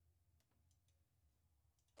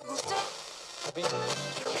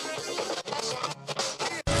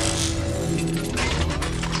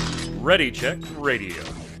Ready Check Radio.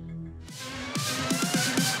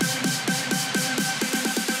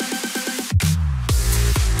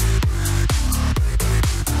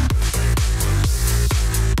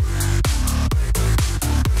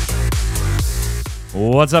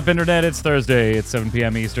 What's up, Internet? It's Thursday. It's 7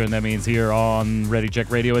 p.m. Eastern. That means here on Ready Check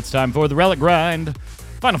Radio, it's time for the Relic Grind,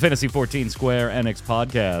 Final Fantasy XIV Square Enix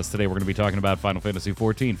podcast. Today we're going to be talking about Final Fantasy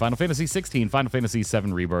XIV, Final Fantasy XVI, Final Fantasy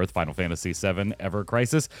VII Rebirth, Final Fantasy VII Ever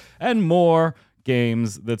Crisis, and more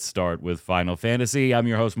games that start with Final Fantasy. I'm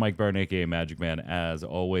your host, Mike Byrne, aka Magic Man. As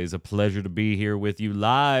always, a pleasure to be here with you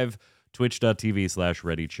live,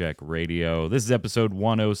 twitch.tv/ReadyCheckRadio. This is episode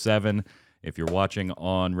 107. If you're watching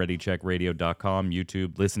on ReadyCheckRadio.com,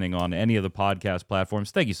 YouTube, listening on any of the podcast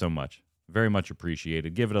platforms, thank you so much. Very much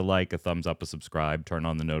appreciated. Give it a like, a thumbs up, a subscribe, turn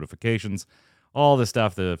on the notifications, all the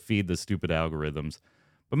stuff to feed the stupid algorithms.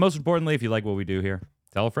 But most importantly, if you like what we do here,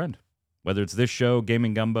 tell a friend. Whether it's this show,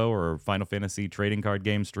 Gaming Gumbo, or Final Fantasy trading card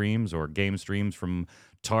game streams, or game streams from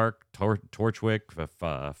Tark, Torchwick,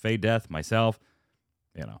 Faye Death, myself,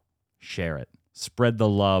 share it. Spread the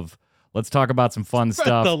love. Let's talk about some fun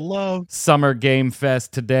stuff. The love. Summer Game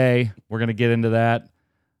Fest today. We're going to get into that.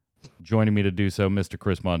 Joining me to do so, Mr.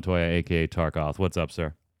 Chris Montoya, a.k.a. Tarkoth. What's up,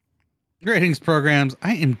 sir? Greetings, programs.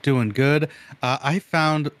 I am doing good. I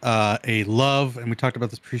found a love, and we talked about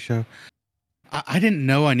this pre-show. I didn't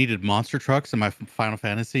know I needed monster trucks in my Final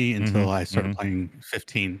Fantasy until I started playing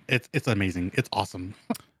 15. It's amazing. It's awesome.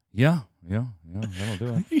 Yeah. That'll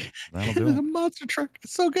do it. A monster truck.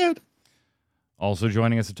 It's so good. Also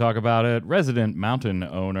joining us to talk about it, resident mountain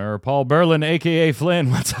owner Paul Berlin, a.k.a. Flynn.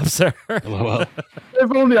 What's up, sir? Hello.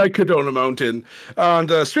 If only I could own a mountain.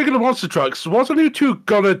 And speaking of monster trucks, wasn't you two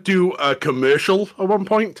gonna do a commercial at one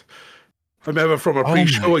point? I remember from a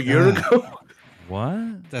pre-show a year ago.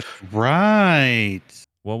 What? That's right.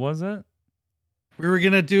 What was it? We were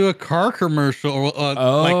gonna do a car commercial. We were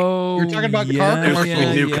talking about car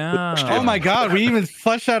commercials. Yeah. Oh my god, we even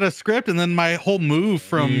fleshed out a script, and then my whole move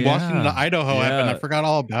from Washington to Idaho happened. I forgot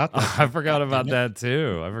all about that. I forgot about that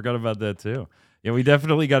too. Yeah, we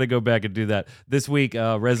definitely got to go back and do that. This week,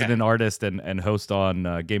 resident artist and host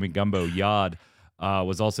on Gaming Gumbo, Yad,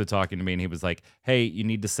 was also talking to me, and he was like, hey, you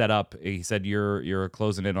need to set up, he said, you're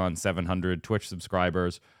closing in on 700 Twitch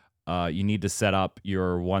subscribers. You need to set up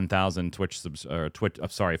your 1,000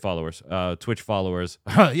 followers. Twitch followers.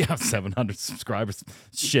 Yeah, 700 subscribers.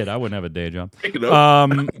 Shit, I wouldn't have a day job.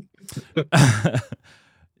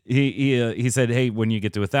 He said, hey, when you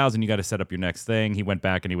get to 1,000, you got to set up your next thing. He went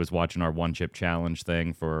back and he was watching our one chip challenge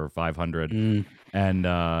thing for 500,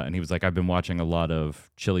 and he was like, I've been watching a lot of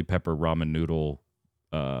chili pepper ramen noodle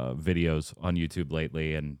videos on YouTube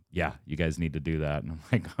lately, and yeah, you guys need to do that. And I'm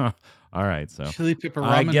like, huh, all right, so chili pepper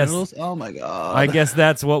ramen noodles. Oh my god! I guess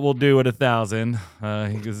that's what we'll do at 1,000,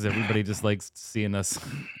 because everybody just likes seeing us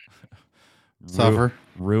suffer,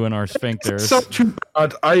 ruin our sphincters. It's not too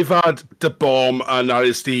bad. I've had the bomb, and that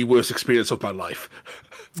is the worst experience of my life.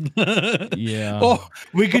 Yeah. Oh,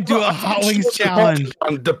 we could do a hot wings challenge.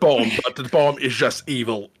 And the bomb, but the bomb is just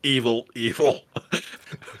evil. Yeah,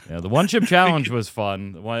 the one chip challenge was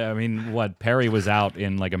fun. I mean, Perry was out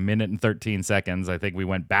in like 1 minute and 13 seconds. I think we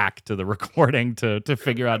went back to the recording to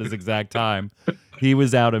figure out his exact time. He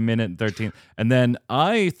was out 1 minute and 13. And then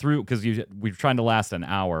I threw, because we were trying to last an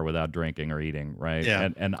hour without drinking or eating, right? Yeah.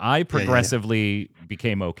 And I progressively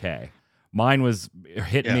became okay. Mine was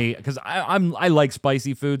hit me because I like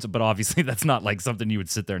spicy foods, but obviously that's not like something you would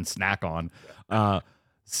sit there and snack on.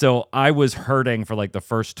 So I was hurting for like the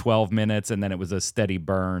first 12 minutes, and then it was a steady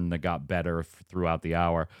burn that got better throughout the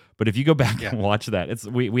hour. But if you go back and watch that,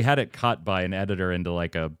 we had it cut by an editor into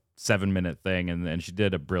like a 7-minute thing, and she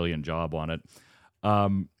did a brilliant job on it. I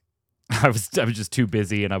was just too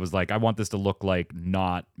busy, and I was like, I want this to look like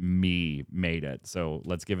not me made it, so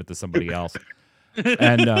let's give it to somebody else.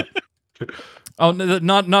 And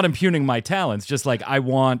not impugning my talents, just like I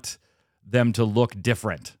want them to look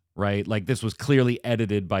different, right? Like this was clearly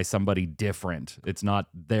edited by somebody different. It's not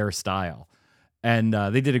their style. And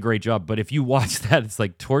they did a great job. But if you watch that, it's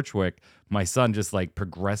like Torchwick, my son just like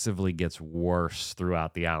progressively gets worse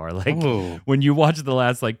throughout the hour. Like when you watch the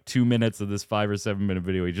last like 2 minutes of this 5 or 7 minute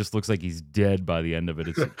video, he just looks like he's dead by the end of it.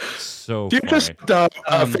 It's so funny. You just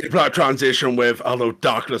fake that transition with "Hello,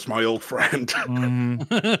 darkness, my old friend."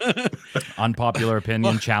 Unpopular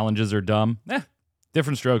opinion: challenges are dumb.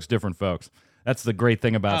 Different strokes, different folks. That's the great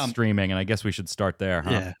thing about streaming, and I guess we should start there,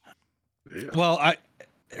 huh? Yeah. Well, I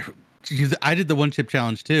did the one chip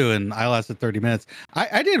challenge too, and I lasted 30 minutes.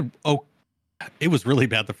 I did it was really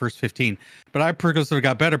bad the first 15, but I progressively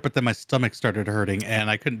got better. But then my stomach started hurting, and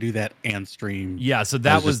I couldn't do that and stream. Yeah, so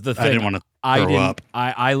that was the thing. I didn't want to throw up.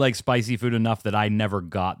 I like spicy food enough that I never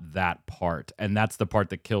got that part, and that's the part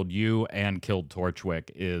that killed you and killed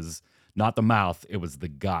Torchwick. Is not the mouth; it was the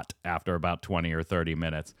gut. After about 20 or 30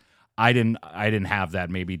 minutes, I didn't have that.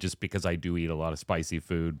 Maybe just because I do eat a lot of spicy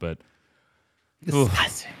food, but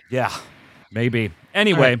yeah, maybe.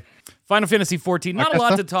 Anyway. Right. Final Fantasy XIV, not a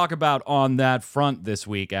lot to talk about on that front this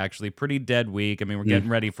week, actually. Pretty dead week. I mean, we're getting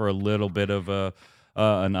ready for a little bit of an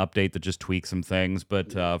update that just tweaks some things, but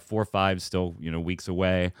 4.5 still, weeks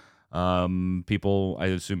away. People, I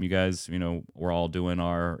assume you guys, we're all doing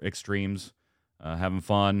our extremes, having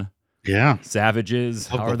fun. Yeah. Savages,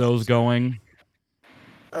 how are those going?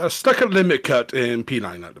 Stuck at limit cut in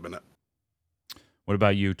P9 at the minute. What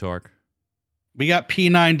about you, Torque? We got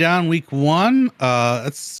P9 down week 1.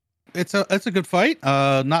 It's a good fight.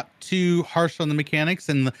 Not too harsh on the mechanics,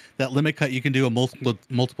 and that limit cut you can do a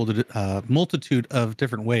multitude of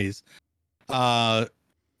different ways. 10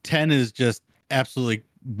 is just absolutely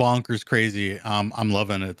bonkers crazy. I'm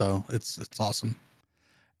loving it though. It's awesome.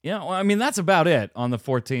 Yeah, well, I mean that's about it on the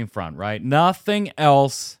 14 front, right? Nothing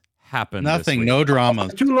else happened. Nothing. No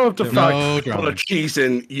dramas. I do love the fact people are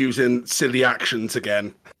cheesing using silly actions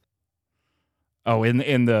again. Oh,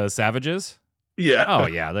 in the Savages? Yeah. Oh,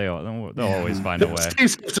 yeah. They'll always find a way. To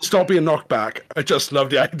stop being knocked back. I just love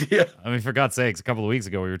the idea. I mean, for God's sakes, a couple of weeks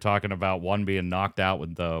ago, we were talking about one being knocked out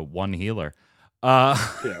with the one healer. Yeah.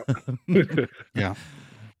 Yeah.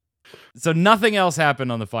 So nothing else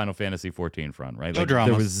happened on the Final Fantasy XIV front, right? No dramas.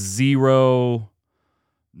 There was zero,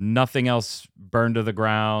 nothing else burned to the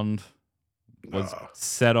ground, was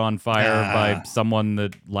set on fire by someone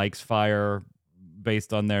that likes fire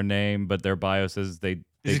based on their name, but their bio says they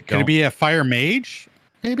Is it going to be a fire mage,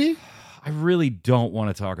 maybe? I really don't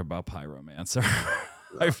want to talk about Pyromancer.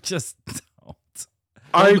 I've just don't.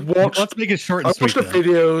 Let's make it short and sweet. I watched the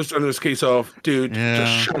videos, and it was a case of, dude,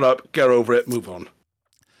 just shut up, get over it, move on.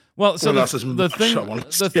 Well, so the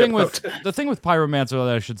thing with Pyromancer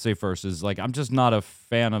that I should say first is like I'm just not a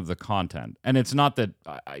fan of the content, and it's not that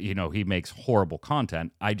he makes horrible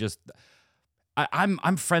content.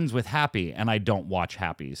 I'm friends with Happy, and I don't watch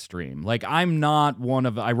Happy's stream. Like, I'm not one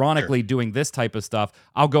of, ironically, doing this type of stuff.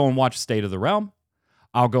 I'll go and watch State of the Realm.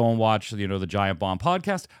 I'll go and watch, the Giant Bomb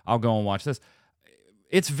podcast. I'll go and watch this.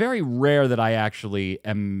 It's very rare that I actually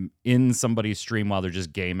am in somebody's stream while they're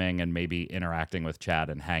just gaming and maybe interacting with chat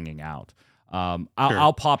and hanging out.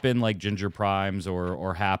 I'll pop in like Ginger Primes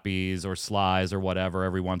or Happies or Slies or whatever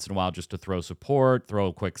every once in a while just to throw support, throw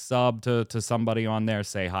a quick sub to somebody on there,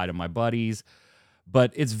 say hi to my buddies.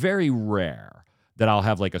 But it's very rare that I'll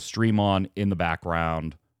have like a stream on in the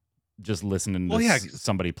background, just listening to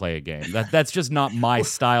somebody play a game. That's just not my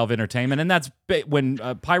style of entertainment. And that's when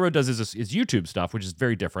Pyro does his YouTube stuff, which is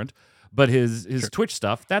very different. But his Twitch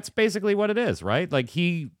stuff, that's basically what it is, right? Like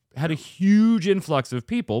he had a huge influx of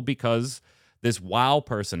people because this WoW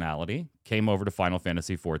personality came over to Final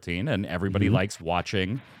Fantasy XIV, and everybody likes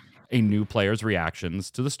watching a new player's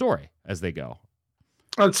reactions to the story as they go.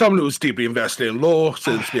 And someone who's deeply invested in lore,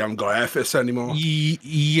 since we haven't got Ethis anymore.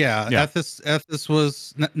 Yeah. Ethis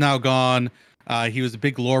was now gone. He was a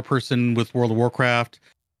big lore person with World of Warcraft.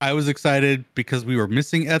 I was excited because we were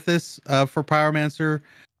missing Ethis for Pyromancer.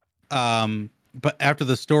 But after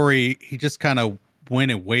the story, he just kind of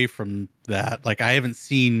went away from that. Like, I haven't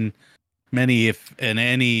seen many, if in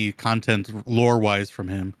any content lore-wise from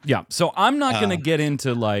him. Yeah, so I'm not going to get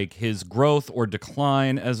into like his growth or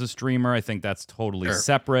decline as a streamer. I think that's totally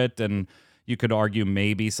separate, and you could argue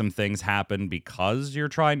maybe some things happen because you're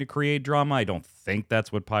trying to create drama. I don't think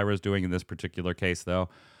that's what Pyro's doing in this particular case, though.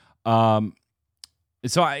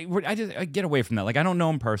 So I get away from that. Like, I don't know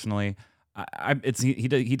him personally. He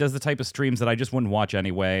does the type of streams that I just wouldn't watch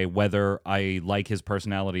anyway, whether I like his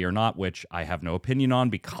personality or not, which I have no opinion on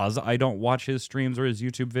because I don't watch his streams or his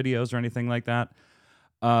YouTube videos or anything like that.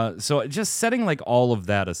 So just setting like all of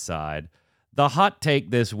that aside, the hot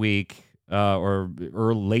take this week or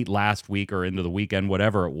late last week or into the weekend,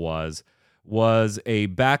 whatever it was a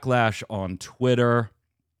backlash on Twitter.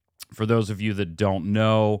 For those of you that don't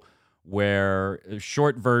know, where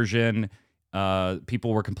short version,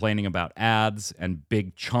 people were complaining about ads and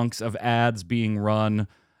big chunks of ads being run.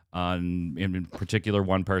 In particular,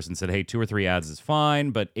 one person said, hey, 2 or 3 ads is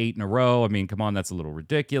fine, but 8 in a row, I mean, come on, that's a little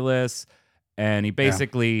ridiculous. And he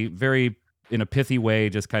basically, very in a pithy way,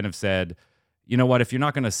 just kind of said, you know what, if you're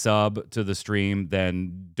not going to sub to the stream,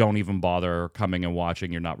 then don't even bother coming and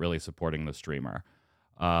watching. You're not really supporting the streamer.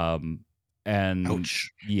 And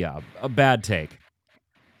ouch. Yeah, a bad take.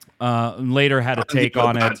 Later had a take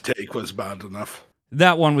on it. That take was bad enough.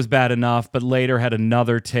 That one was bad enough, but later had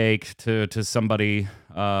another take to somebody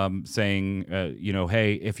saying,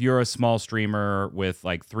 hey, if you're a small streamer with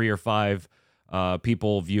like 3 or 5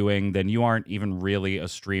 people viewing, then you aren't even really a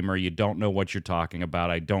streamer. You don't know what you're talking about.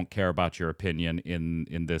 I don't care about your opinion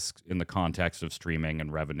in the context of streaming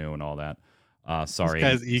and revenue and all that. Sorry,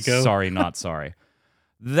 This guy's ego. Sorry, not sorry.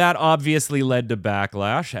 That obviously led to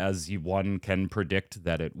backlash, as one can predict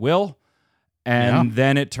that it will. And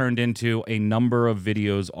then it turned into a number of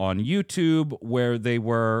videos on YouTube where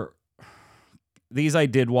these I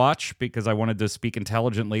did watch because I wanted to speak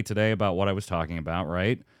intelligently today about what I was talking about,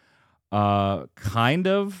 right? Kind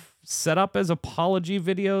of set up as apology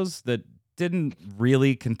videos that didn't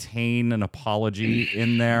really contain an apology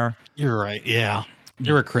in there. You're right. Yeah.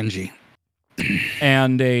 You were cringy.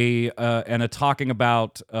 And a talking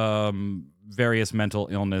about various mental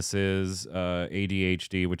illnesses,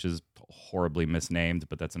 ADHD, which is horribly misnamed,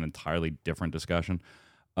 but that's an entirely different discussion,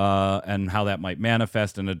 and how that might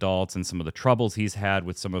manifest in adults and some of the troubles he's had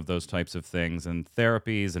with some of those types of things and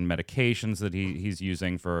therapies and medications that he's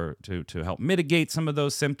using to help mitigate some of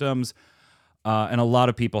those symptoms. And a lot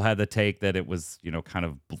of people had the take that it was, kind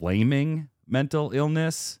of blaming mental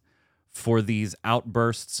illness for these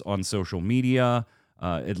outbursts on social media.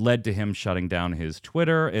 It led to him shutting down his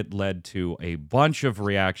Twitter. It led to a bunch of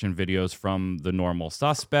reaction videos from the normal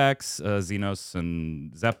suspects, Xenos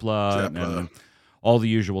and Zepla. And all the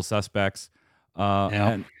usual suspects.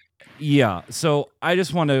 So I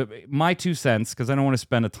just want to, my 2 cents, because I don't want to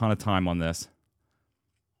spend a ton of time on this.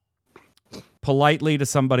 Politely to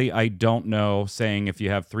somebody I don't know, saying if you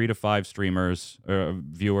have 3 to 5 streamers or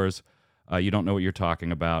viewers, you don't know what you're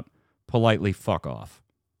talking about, politely fuck off.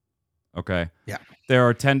 Okay? Yeah. There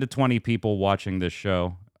are 10 to 20 people watching this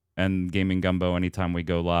show and Gaming Gumbo anytime we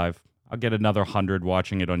go live. I'll get another 100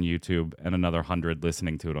 watching it on YouTube and another 100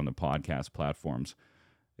 listening to it on the podcast platforms.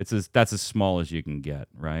 That's as small as you can get,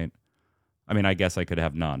 right? I mean, I guess I could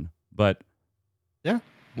have none, but yeah,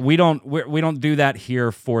 we don't do that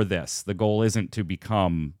here for this. The goal isn't to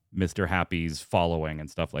become Mr. Happy's following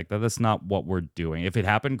and stuff like that. That's not what we're doing. If it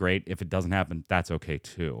happened, great. If it doesn't happen, that's okay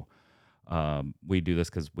too. We do this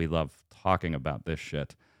because we love talking about this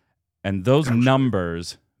shit, and those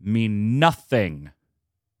numbers mean nothing.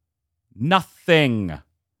 Nothing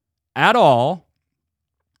at all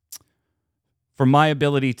for my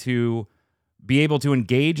ability to be able to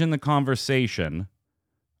engage in the conversation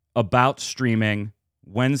about streaming,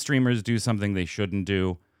 when streamers do something they shouldn't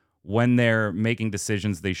do, when they're making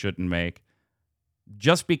decisions they shouldn't make.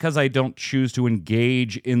 Just because I don't choose to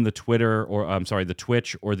engage in the the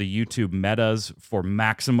Twitch or the YouTube metas for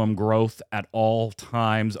maximum growth at all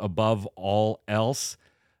times above all else,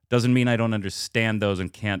 doesn't mean I don't understand those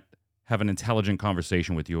and can't have an intelligent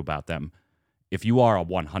conversation with you about them if you are a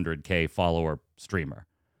 100K follower streamer.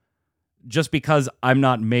 Just because I'm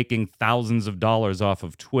not making thousands of dollars off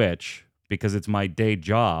of Twitch because it's my day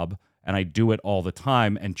job and I do it all the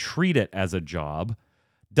time and treat it as a job,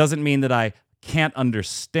 doesn't mean that I can't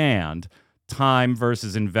understand time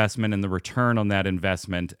versus investment and the return on that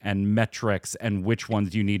investment and metrics and which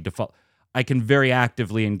ones you need to follow. I can very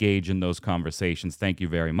actively engage in those conversations. Thank you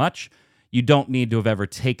very much. You don't need to have ever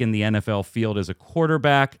taken the NFL field as a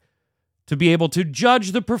quarterback to be able to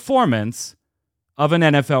judge the performance of an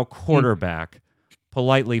NFL quarterback.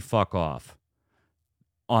 Politely fuck off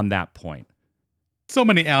on that point. So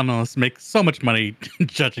many analysts make so much money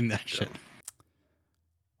judging that shit.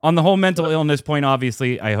 On the whole mental illness point,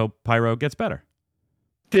 obviously, I hope Pyro gets better.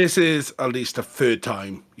 This is at least the 3rd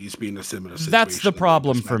time he's been in a similar situation. That's the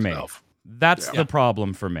problem for me. That's the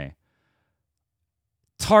problem for me.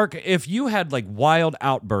 Tark, if you had like wild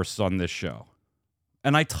outbursts on this show,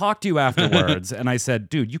 and I talked to you afterwards, and I said,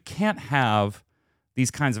 dude, you can't have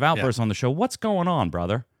these kinds of outbursts on the show. What's going on,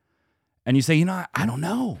 brother? And you say, I don't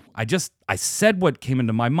know. I said what came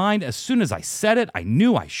into my mind. As soon as I said it, I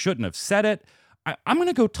knew I shouldn't have said it. I'm going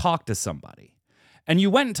to go talk to somebody. And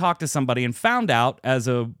you went and talked to somebody and found out, as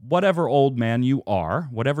a whatever old man you are,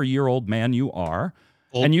 whatever year old man you are,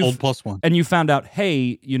 old plus one. And you found out,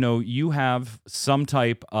 hey, you have some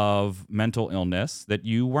type of mental illness that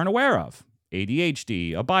you weren't aware of.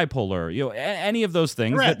 ADHD, a bipolar, any of those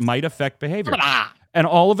things that might affect behavior. And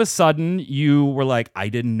all of a sudden, you were like, I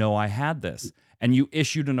didn't know I had this. And you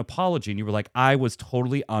issued an apology, and you were like, I was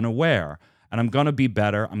totally unaware, and I'm going to be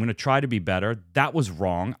better. I'm going to try to be better. That was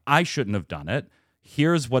wrong. I shouldn't have done it.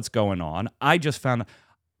 Here's what's going on. I just found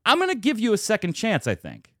I'm going to give you a second chance, I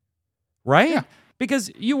think. Right? Yeah.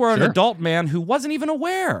 Because you were an adult man who wasn't even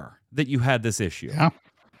aware that you had this issue. Yeah.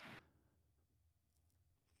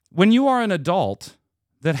 When you are an adult,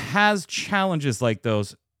 that has challenges like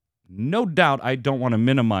those, no doubt I don't want to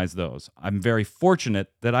minimize those. I'm very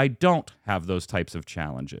fortunate that I don't have those types of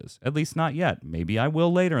challenges, at least not yet. Maybe I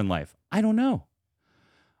will later in life. I don't know.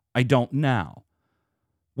 I don't now.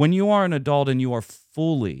 When you are an adult and you are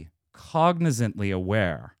fully, cognizantly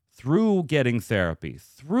aware through getting therapy,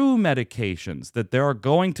 through medications, that there are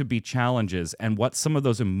going to be challenges and what some of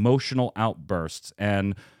those emotional outbursts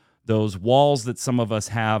and those walls that some of us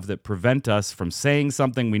have that prevent us from saying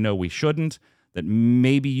something we know we shouldn't, that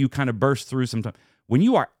maybe you kind of burst through sometimes. When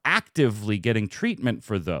you are actively getting treatment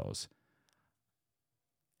for those,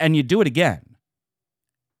 and you do it again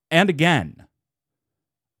and again,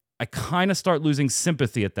 I kind of start losing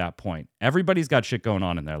sympathy at that point. Everybody's got shit going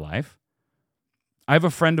on in their life. I have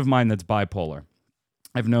a friend of mine that's bipolar.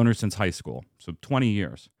 I've known her since high school, so 20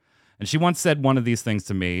 years. And she once said one of these things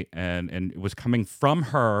to me, and it was coming from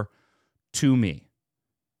her to me.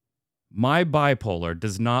 My bipolar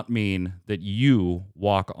does not mean that you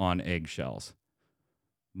walk on eggshells.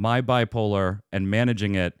 My bipolar and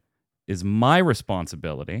managing it is my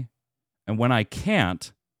responsibility. And when I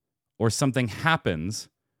can't, or something happens,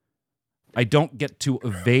 I don't get to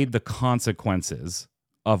evade the consequences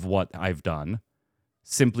of what I've done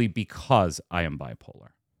simply because I am bipolar.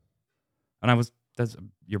 And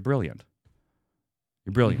you're brilliant.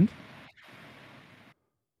 You're brilliant. Mm-hmm.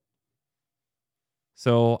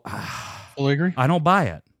 So, fully agree. I don't buy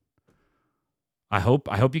it. I hope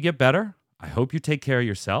you get better. I hope you take care of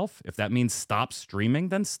yourself. If that means stop streaming,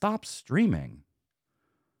 then stop streaming.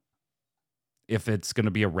 If it's going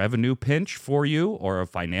to be a revenue pinch for you or a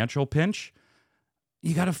financial pinch,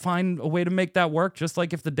 you got to find a way to make that work, just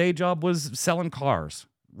like if the day job was selling cars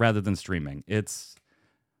rather than streaming. It's,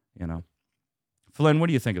 Flynn, what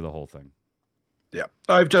do you think of the whole thing? Yeah,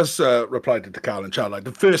 I've just replied to the Carl and Chad. Like,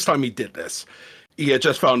 the first time he did this, he had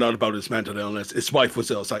just found out about his mental illness. His wife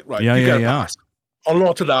was ill. It's like, right, you gotta pass. A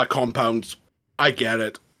lot of that compounds, I get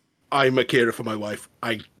it. I'm a carer for my wife.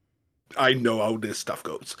 I know how this stuff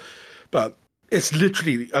goes. But it's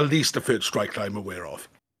literally at least the third strike that I'm aware of.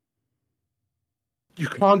 You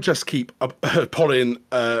can't just keep pulling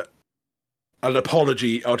an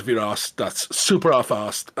apology out of your ass that's super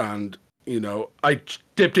half-assed. And, I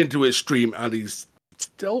dipped into his stream and he's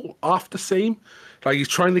still off the same. Like, he's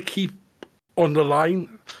trying to keep on the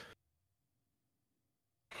line.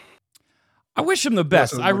 I wish him the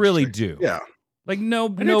best. I really do. Yeah. Like, no,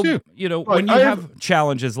 Like, when you have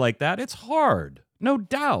challenges like that, it's hard. No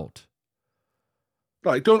doubt.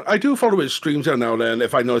 Like, I do follow his streams every now and then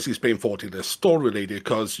if I notice he's playing 40 this story related,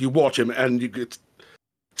 because you watch him and you get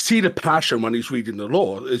see the passion when he's reading the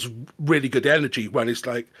lore. It's really good energy when it's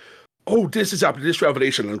like, oh, this is happening, this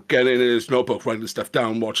revelation, and getting in his notebook, writing stuff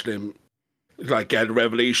down, watching him like get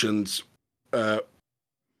revelations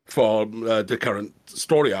for the current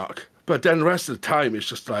story arc. But then the rest of the time it's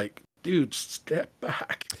just like, dude, step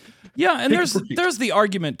back. Yeah, and there's the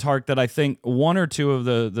argument, Tark, that I think one or two of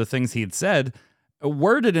the things he'd said,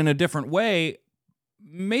 worded in a different way,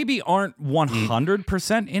 maybe aren't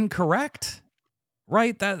 100% incorrect,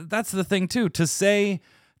 right? That's the thing too. To say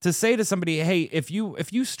to somebody, hey, if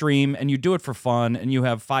you stream and you do it for fun and you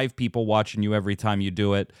have 5 people watching you every time you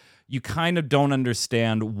do it, you kind of don't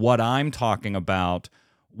understand what I'm talking about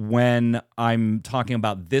when I'm talking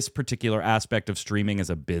about this particular aspect of streaming as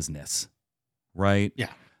a business, right? Yeah.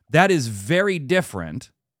 That is very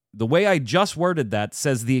different. The way I just worded that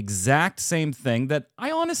says the exact same thing that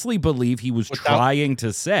I honestly believe he was trying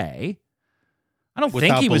to say. I don't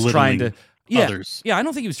think he was trying to... Others. Yeah, I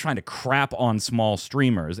don't think he was trying to crap on small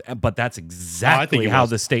streamers, but that's exactly how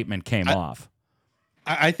the statement came off.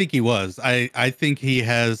 I think he was. I think he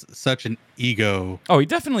has such an ego. Oh, he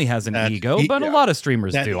definitely has an ego, but a lot of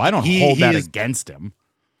streamers do. I don't hold that against him.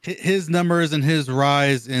 His numbers and his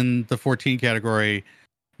rise in the 14 category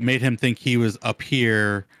made him think he was up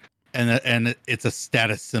here, and it's a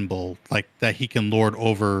status symbol, like that he can lord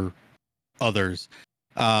over others.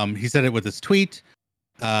 He said it with his tweet.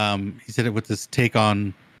 He said it with his take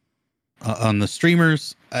on the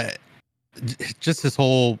streamers. Just his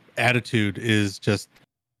whole attitude is just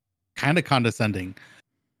kind of condescending.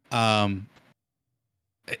 I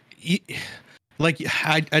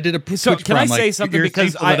did a so can I say something,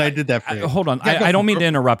 because I did that for you. Hold on, I don't mean to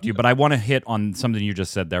interrupt you, but I want to hit on something you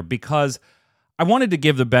just said there, because I wanted to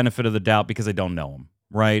give the benefit of the doubt because I don't know him,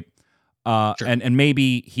 right? Sure. And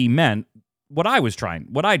maybe he meant what I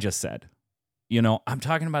just said. I'm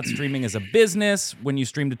talking about streaming as a business. When you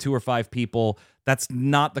stream to 2 or 5 people, that's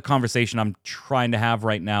not the conversation I'm trying to have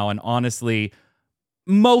right now. And honestly,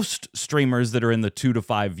 most streamers that are in the 2 to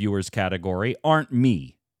 5 viewers category aren't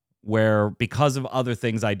me, where because of other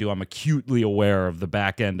things I do, I'm acutely aware of the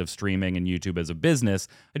back end of streaming and YouTube as a business.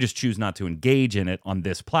 I just choose not to engage in it on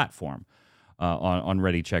this platform, on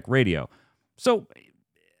Ready Check Radio. So,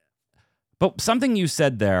 but something you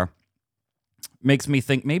said there makes me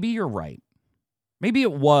think maybe you're right. Maybe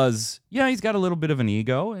it was, yeah, he's got a little bit of an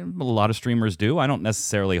ego, and a lot of streamers do. I don't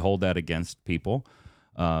necessarily hold that against people.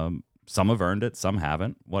 Some have earned it, some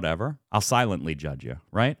haven't, whatever. I'll silently judge you,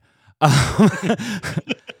 right?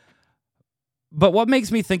 But what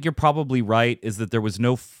makes me think you're probably right is that there was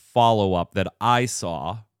no follow-up that I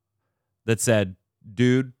saw that said,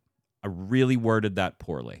 dude, I really worded that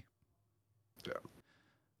poorly. Yeah.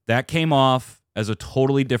 That came off as a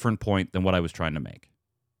totally different point than what I was trying to make.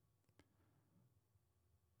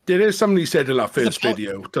 There is something he said in that first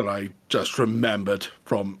video that I just remembered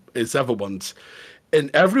from his other ones. In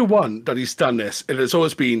every one that he's done this, it has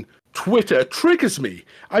always been, Twitter triggers me.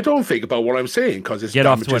 I don't think about what I'm saying because it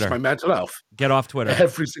damages my mental health. Get off Twitter.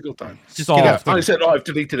 Every single time. Just get off Twitter. And he said, I've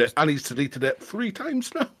deleted it. And he's deleted it 3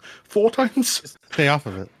 times now. 4 times. Stay off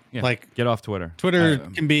of it. Yeah, like, get off Twitter. Twitter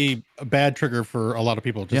can be a bad trigger for a lot of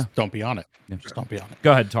people. Just don't be on it. Yeah. Just don't be on it.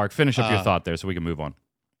 Go ahead, Tark. Finish up your thought there so we can move on.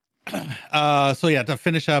 So yeah, to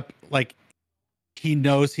finish up, like, he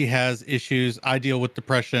knows he has issues. I deal with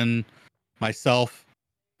depression myself,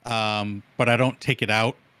 but I don't take it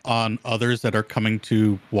out on others that are coming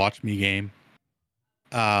to watch me game.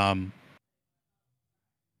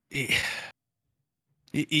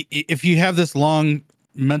 If you have this long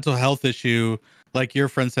mental health issue, like your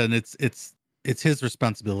friend said, it's his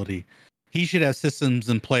responsibility. He should have systems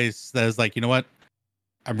in place that is like, you know what?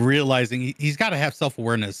 I'm realizing he's got to have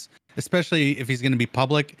self-awareness, especially if he's going to be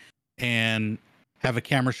public and have a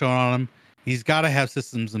camera shown on him. He's got to have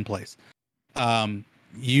systems in place.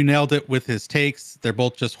 You nailed it with his takes. They're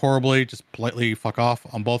both just horribly, just politely fuck off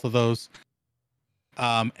on both of those.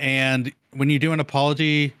 And when you do an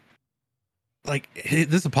apology, like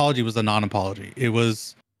this apology was a non-apology. It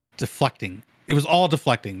was deflecting. It was all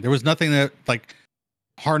deflecting. There was nothing that like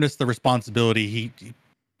harnessed the responsibility.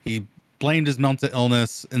 He blamed his mental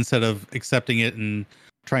illness instead of accepting it and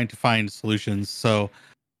trying to find solutions. So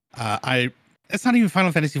it's not even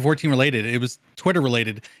Final Fantasy 14 related. It was Twitter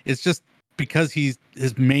related. It's just because his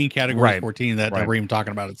main category is 14 that we're even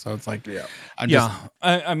talking about it. So it's like,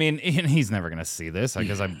 I mean, he's never going to see this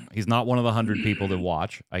because he's not one of the 100 people to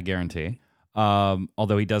watch, I guarantee.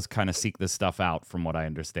 Although he does kind of seek this stuff out from what I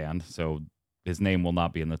understand. So his name will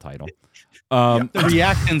not be in the title. The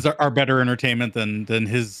reactions are better entertainment than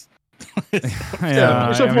his.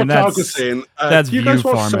 I mean, that's you guys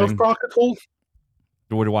watch South Park at all?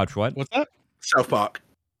 Would you watch what? What's that? South Park.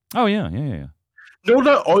 Oh yeah. You know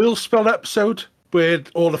that oil spill episode with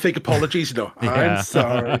all the fake apologies? I'm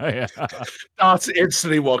sorry. That's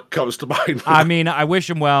instantly what comes to mind. I mean, I wish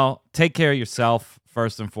him well. Take care of yourself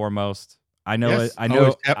first and foremost. I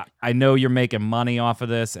know you're making money off of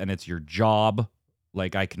this, and it's your job.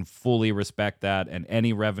 Like, I can fully respect that, and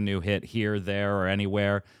any revenue hit here, there, or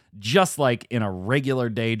anywhere, just like in a regular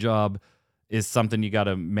day job, is something you got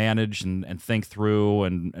to manage and think through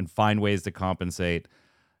and find ways to compensate,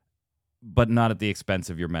 but not at the expense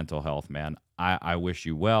of your mental health, man. I wish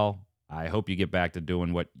you well. I hope you get back to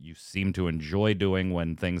doing what you seem to enjoy doing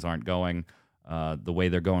when things aren't going the way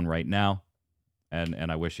they're going right now.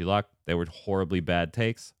 And I wish you luck. They were horribly bad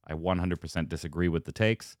takes. I 100% disagree with the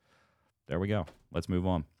takes. There we go. Let's move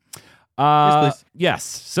on. Yes.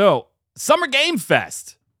 So, Summer Game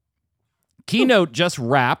Fest. Keynote just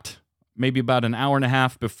wrapped, maybe about an hour and a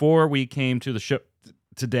half before we came to the show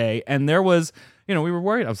today. And there was, we were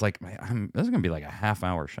worried. I was like, man, this is going to be like a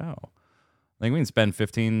half-hour show. Like, we can spend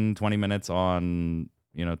 15, 20 minutes on,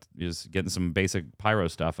 just getting some basic pyro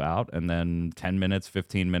stuff out, and then 10 minutes,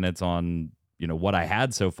 15 minutes on, what I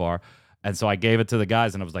had so far. And so I gave it to the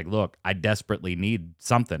guys, and I was like, look, I desperately need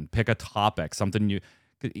something. Pick a topic,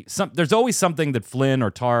 there's always something that Flynn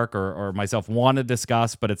or Tark or myself want to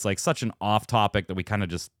discuss, but it's like such an off topic that we kind of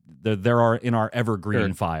just, there are in our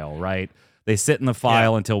evergreen file, right? They sit in the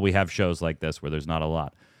file until we have shows like this where there's not a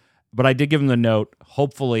lot. But I did give them the note.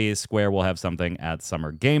 Hopefully Square will have something at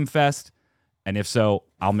Summer Game Fest. And if so,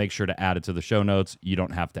 I'll make sure to add it to the show notes. You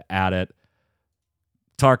don't have to add it.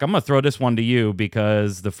 Tark, I'm going to throw this one to you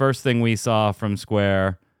because the first thing we saw from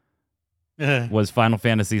Square was Final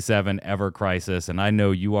Fantasy VII Ever Crisis, and I know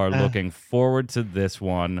you are looking forward to this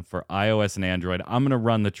one for iOS and Android. I'm going to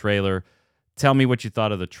run the trailer. Tell me what you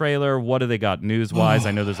thought of the trailer. What do they got news-wise?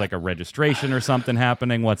 I know there's like a registration or something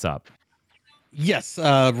happening. What's up? Yes,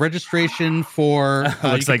 registration for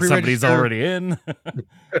looks like somebody's already in.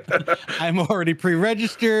 I'm already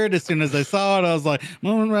pre-registered. As soon as I saw it, I was like,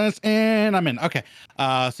 and I'm in. Okay.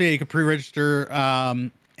 So yeah, you can pre-register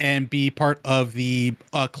and be part of the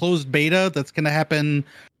closed beta that's going to happen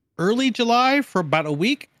early July for about a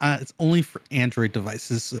week. It's only for Android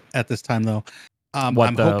devices at this time, though. I'm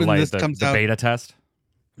hoping this comes out. The beta test?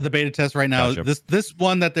 The beta test right now. Gotcha. This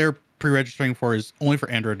one that they're pre-registering for is only for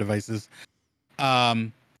Android devices.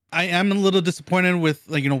 I am a little disappointed with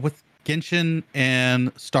with Genshin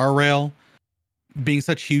and Star Rail being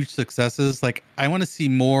such huge successes. Like, I want to see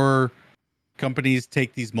more companies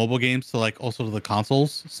take these mobile games to also to the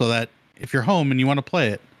consoles, so that if you're home and you want to play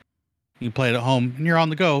it, you can play it at home, and you're on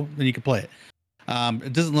the go, then you can play it.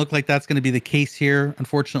 It doesn't look like that's going to be the case here,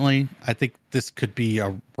 unfortunately. I think this could be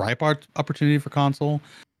a ripe opportunity for console,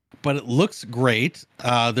 but it looks great.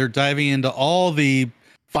 They're diving into all the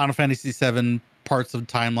Final Fantasy VII parts of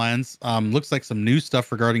timelines. Looks like some new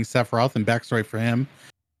stuff regarding Sephiroth and backstory for him.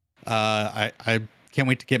 I can't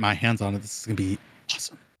wait to get my hands on it. This is gonna be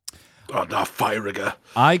awesome. Oh, not Fire.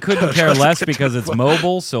 I couldn't care less because it's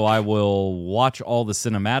mobile, so I will watch all the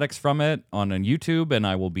cinematics from it on YouTube, and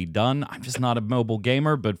I will be done. I'm just not a mobile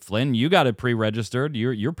gamer, but Flynn, you got it pre-registered.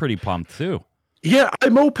 You're pretty pumped too. Yeah,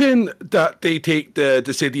 I'm hoping that they take the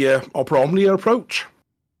Dissidia Opera Omnia approach.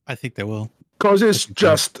 I think they will. Because it's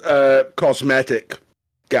just cosmetic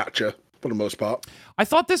gacha for the most part. I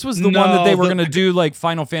thought this was the one that they were going to do like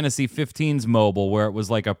Final Fantasy 15's mobile, where it was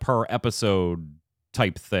like a per episode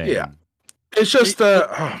type thing. Yeah. It's just,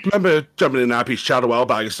 I remember jumping in Appy's chat a while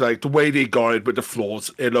back. It's like the way they got it with the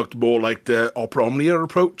floors, it looked more like the Opera Omnia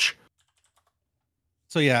approach.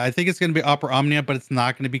 So yeah, I think it's going to be Opera Omnia, but it's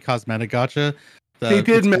not going to be cosmetic gacha. They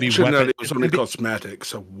did mention that it was only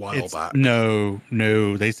cosmetics a while back. No,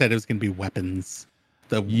 they said it was going to be weapons.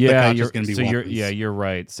 You're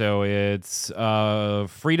right. So it's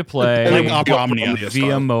free to play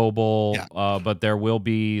via mobile, but there will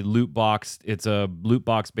be loot box. It's a loot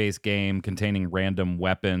box based game containing random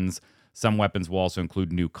weapons. Some weapons will also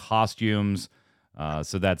include new costumes.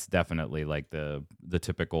 So that's definitely like the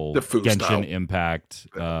typical Genshin style. Impact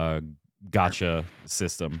gacha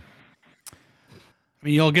system. I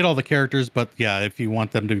mean, you'll get all the characters, but yeah, if you want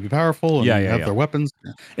them to be powerful and have their weapons,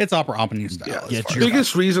 it's Opera Omnia style. Yeah, the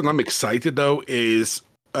biggest reason I'm excited though is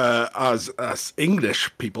as English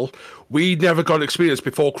people, we never got experience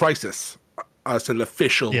before Crisis as an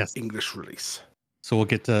official English release. So we'll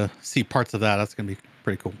get to see parts of that. That's gonna be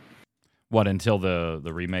pretty cool. What, until the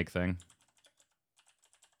remake thing?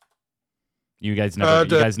 You guys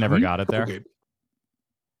never got it there. Game.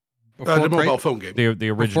 The mobile phone game. The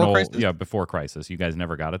original, before Crisis. You guys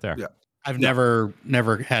never got it there. Yeah, I've never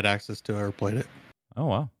had access to it or played it. Oh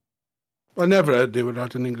wow! I never had it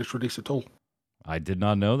without an English release at all. I did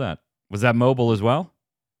not know that. Was that mobile as well?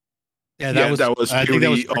 Yeah, that was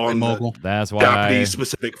purely on mobile. That's why Japanese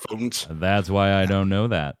specific phones. That's why I don't know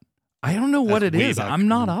that. I don't know what it is. I'm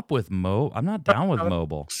not up with I'm not down with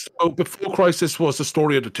mobile. So before Crisis was the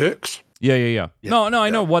story of the Turks. Yeah. No, I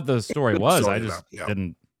know what the story was. I just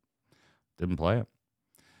didn't play it.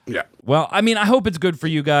 Yeah. Well, I mean, I hope it's good for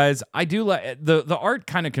you guys. I do like the art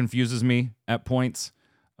kind of confuses me at points.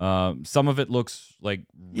 Some of it looks like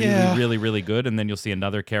really, really good, and then you'll see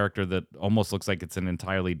another character that almost looks like it's an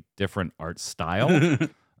entirely different art style. And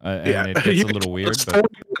it gets a little weird.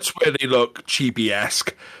 That's where they look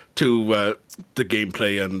chibi-esque to the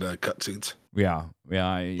gameplay and cutscenes. Yeah.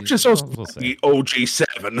 Which is also the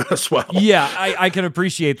OG7 as well. Yeah, I can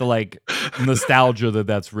appreciate the like nostalgia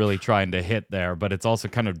that's really trying to hit there, but it's also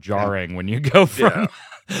kind of jarring when you go from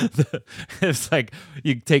it's like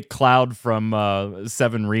you take Cloud from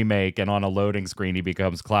 7 Remake, and on a loading screen he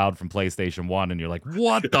becomes Cloud from PlayStation 1, and you're like,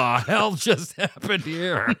 what the hell just happened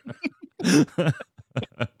here?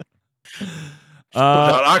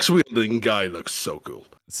 Actually, the guy looks so cool.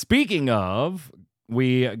 Speaking of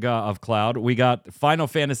Cloud, we got Final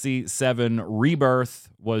Fantasy VII Rebirth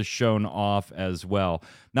was shown off as well.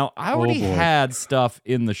 Now, I already had stuff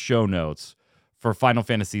in the show notes for Final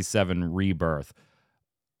Fantasy VII Rebirth.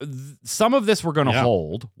 Some of this we're going to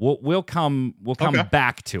hold. We'll come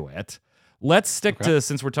back to it. Let's stick to,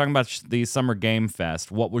 since we're talking about the Summer Game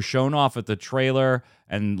Fest, what was shown off at the trailer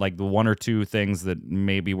and like the one or two things that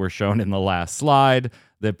maybe were shown in the last slide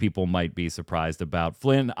that people might be surprised about.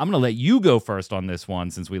 Flynn, I'm going to let you go first on this one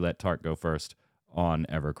since we let Tart go first on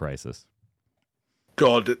Ever Crisis.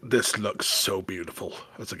 God, this looks so beautiful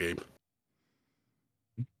as a game.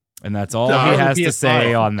 And that's all he has to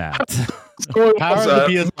say on that. So Power of the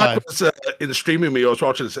PS5. I was, in streaming me, I was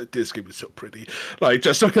watching this game is so pretty. Like,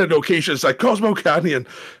 just looking at locations like Cosmo Canyon.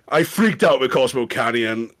 I freaked out with Cosmo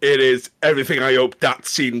Canyon. It is everything I hoped that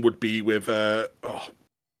scene would be with,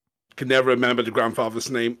 can never remember the grandfather's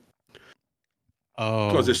name. Oh.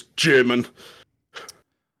 Because it's German.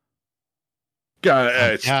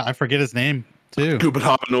 Yeah, I forget his name, too.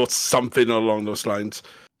 Copenhagen or something along those lines.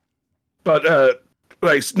 But,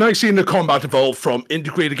 like, nice seeing the combat evolve from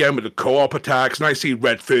integrate again with the co-op attacks. Nice seeing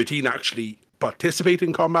Red 13 actually participate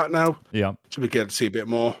in combat now. Yeah. So we get to see a bit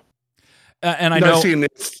more. And I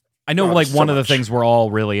know, like, one of the things we're all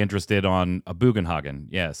really interested on, Bugenhagen.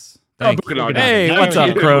 Yes. Thank you. Hey, what's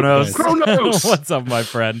up, Kronos? Kronos! What's up, my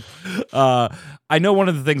friend? I know one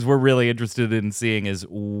of the things we're really interested in seeing is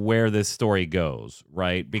where this story goes,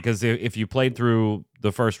 right? Because if you played through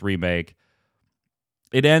the first remake,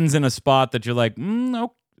 it ends in a spot that you're like,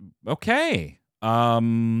 okay. Now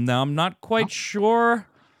I'm not quite sure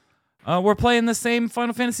we're playing the same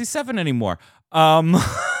Final Fantasy VII anymore.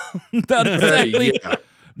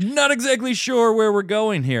 Not exactly sure where we're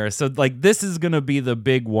going here. So, like, this is going to be the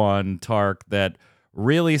big one, Tark, that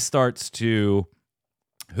really starts to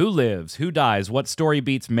who lives, who dies, what story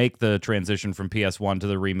beats make the transition from PS1 to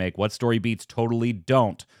the remake, what story beats totally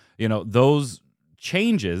don't. You know, those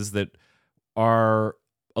changes that are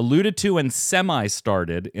alluded to and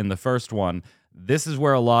semi-started in the first one, this is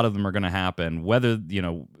where a lot of them are going to happen. Whether, you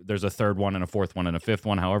know, there's a third one and a fourth one and a fifth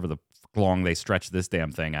one, however the long they stretch this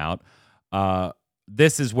damn thing out.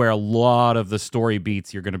 This is where a lot of the story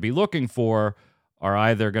beats you're going to be looking for are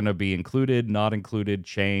either going to be included, not included,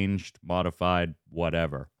 changed, modified,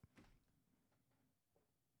 whatever.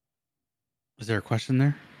 Is there a question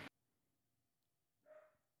there?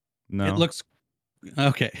 No. It looks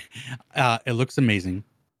okay. It looks amazing.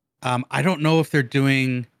 I don't know if they're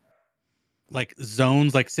doing like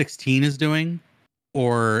zones like 16 is doing,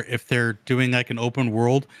 or if they're doing like an open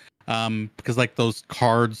world. Because like those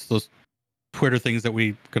cards, those Twitter things that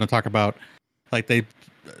we're going to talk about, like they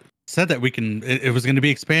said that it was going to be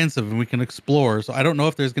expansive and we can explore. So I don't know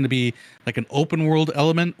if there's going to be like an open world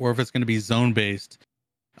element or if it's going to be zone based.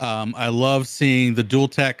 I love seeing the dual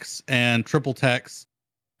techs and triple techs.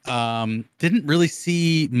 Didn't really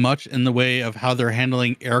see much in the way of how they're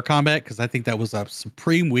handling air combat, because I think that was a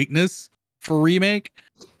supreme weakness for remake.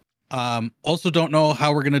 Also don't know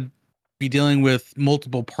how we're going to be dealing with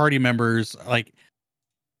multiple party members. Like,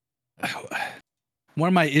 one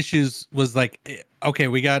of my issues was like, okay,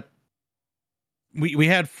 we had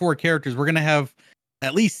 4 characters. We're gonna have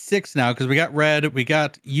at least 6 now, because we got Red, we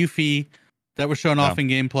got Yuffie that was shown off in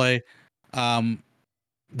gameplay.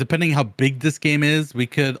 Depending how big this game is, we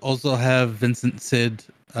could also have Vincent, Sid,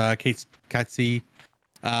 Katsi.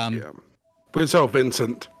 Where's our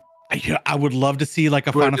Vincent? I would love to see like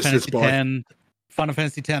a Final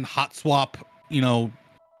Fantasy X hot swap, and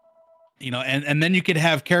then you could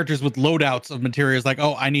have characters with loadouts of materials, like,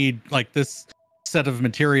 oh, I need like this set of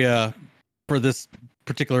materia for this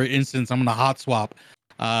particular instance. I'm gonna hot swap.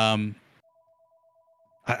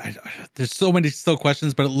 There's so many still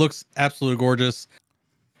questions, but it looks absolutely gorgeous.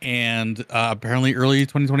 And apparently early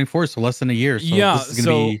 2024, so less than a year. So yeah, this is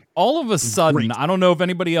gonna be all of a sudden, great. I don't know if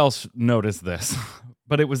anybody else noticed this,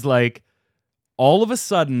 but it was like all of a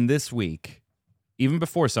sudden this week, even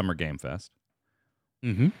before Summer Game Fest,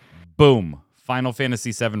 boom, Final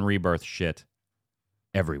Fantasy VII Rebirth shit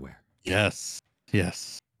everywhere. Yes.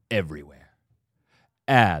 Everywhere.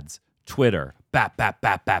 Ads, Twitter, bap.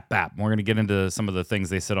 We're going to get into some of the things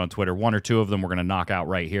they said on Twitter. 1 or 2 of them we're going to knock out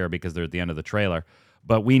right here because they're at the end of the trailer.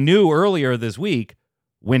 But we knew earlier this week,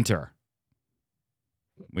 winter.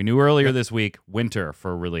 This week, winter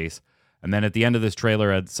for release. And then at the end of this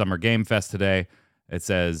trailer at Summer Game Fest today, it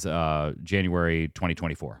says January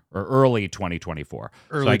 2024 or early 2024.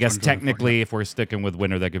 So I guess technically, if we're sticking with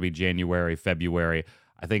winter, that could be January, February.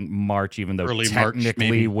 I think March, even though early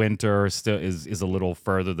technically winter still is a little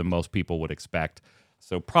further than most people would expect.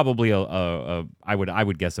 So probably I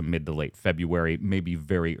would guess a mid to late February, maybe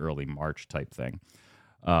very early March type thing,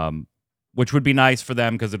 which would be nice for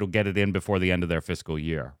them because it'll get it in before the end of their fiscal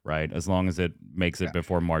year, right? As long as it makes it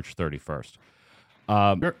before March 31st.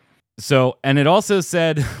 Sure. So, and it also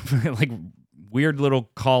said, like, weird little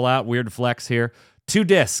call out, weird flex here, 2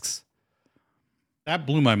 discs. That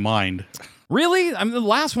blew my mind. Really? I mean, the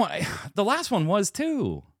last one was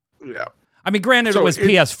too. Yeah. I mean, granted, it was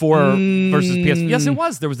PS4 versus PS. Yes, it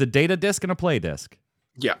was. There was a data disc and a play disc.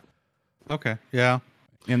 Yeah. Okay. Yeah.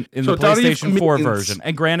 In the PlayStation 4 version,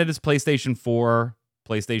 and granted, it's PlayStation 4,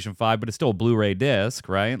 PlayStation 5, but it's still a Blu-ray disc,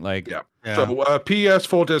 right? Like, yeah. So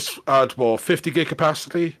PS4 disc had 50 gig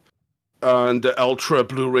capacity. and the Ultra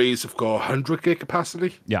Blu-rays have got 100 gig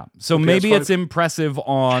capacity. Yeah, so maybe it's impressive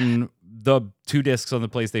on the 2 discs on the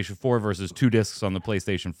PlayStation 4 versus 2 discs on the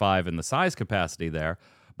PlayStation 5 and the size capacity there.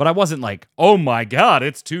 But I wasn't like, oh my God,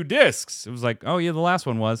 it's 2 discs. It was like, oh yeah, the last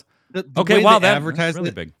one was. Okay, wow, that's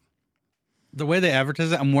really big. The way they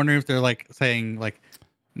advertise it, I'm wondering if they're like saying like,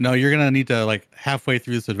 no, you're going to need to like halfway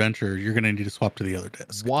through this adventure, you're going to need to swap to the other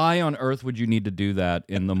disc. Why on earth would you need to do that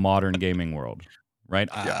in the modern gaming world? Right?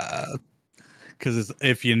 Because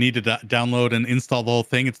if you need to download and install the whole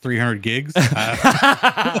thing, it's 300 gigs. Speaking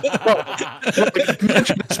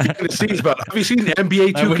of scenes, but have you seen the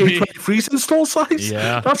NBA 2K23's install size?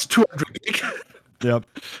 Yeah. That's 200 gig. Yep.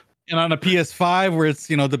 And on a PS5, where it's,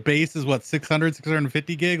 the base is what,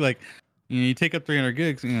 650 gig? Like, you take up 300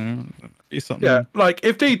 gigs, be something. Yeah, like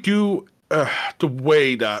if they do the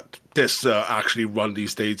way that discs actually run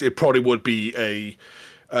these days, it probably would be a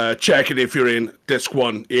check it if you're in disc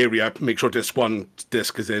 1 area, make sure disc 1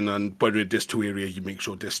 disc is in, and whether you're disc 2 area, you make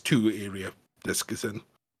sure disc 2 area disc is in.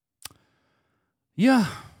 Yeah.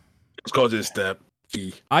 Because it's the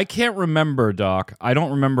key. I can't remember, Doc. I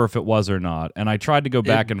don't remember if it was or not, and I tried to go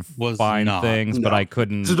back and find things, but I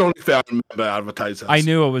couldn't. This is the only thing I remember advertising. I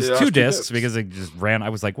knew it was 2 discs because it just ran. I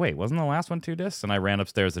was like, wait, wasn't the last one 2 discs? And I ran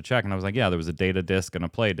upstairs to check, and I was like, yeah, there was a data disc and a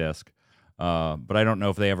play disc. But I don't know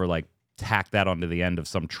if they ever like tack that onto the end of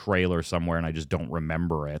some trailer somewhere, and I just don't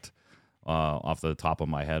remember it off the top of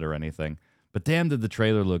my head or anything. But damn, did the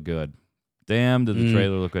trailer look good. Damn, did the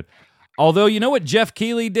trailer look good. Although, you know what Jeff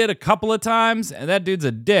Keighley did a couple of times? And that dude's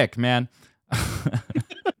a dick, man.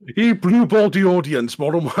 He blue-balled the audience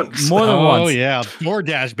more than once. More than once. Oh, yeah.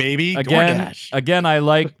 DoorDash, baby. Again, I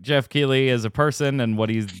like Jeff Keighley as a person and what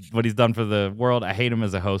he's done for the world. I hate him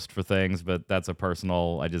as a host for things, but that's a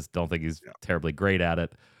personal. I just don't think he's terribly great at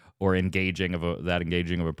it or engaging of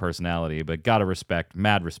a personality. But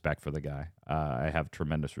mad respect for the guy. I have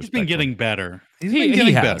tremendous respect. He's been getting better. He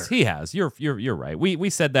has. You're right. We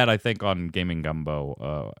said that, I think, on Gaming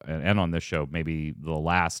Gumbo and on this show, maybe the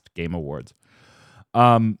last Game Awards.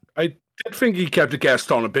 I did think he kept the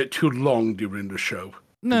guest on a bit too long during the show.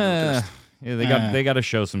 Nah, yeah, they got to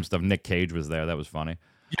show some stuff. Nick Cage was there. That was funny.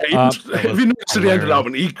 Yeah, if you noticed at the end of that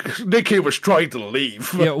one, Nick Cage was trying to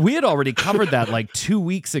leave. Yeah, we had already covered that like 2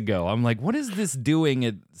 weeks ago. I'm like, what is this doing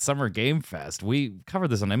at Summer Game Fest? We covered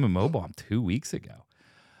this on MMO Bomb 2 weeks ago.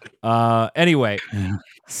 Anyway,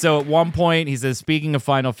 so at one point he says, speaking of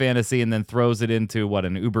Final Fantasy, and then throws it into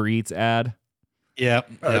an Uber Eats ad.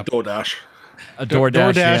 Yep. DoorDash. A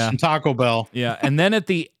DoorDash and Taco Bell. Yeah, and then at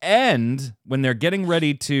the end, when they're getting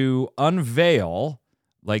ready to unveil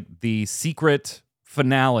like the secret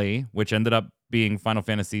finale, which ended up being Final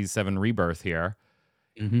Fantasy VII Rebirth here,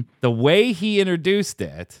 the way he introduced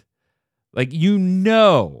it, like, he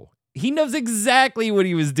knows exactly what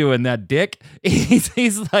he was doing, that dick.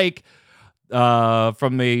 He's like,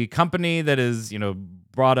 from the company that is,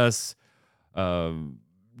 brought us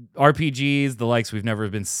RPGs, the likes we've never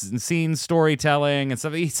been seen, storytelling and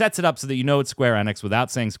stuff. He sets it up so that it's Square Enix without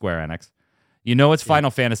saying Square Enix. It's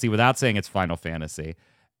Final Fantasy without saying it's Final Fantasy.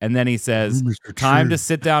 And then he says, time to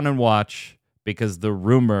sit down and watch because the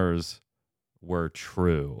rumors were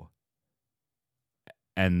true.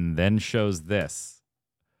 And then shows this.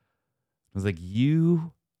 I was like,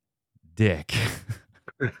 you dick.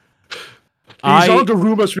 These are the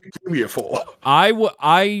rumors we came here for.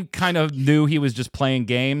 I kind of knew he was just playing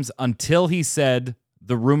games until he said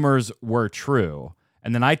the rumors were true.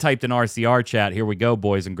 And then I typed in RCR chat, here we go,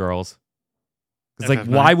 boys and girls. It's like,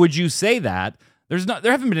 why would you say that?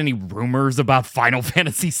 There haven't been any rumors about Final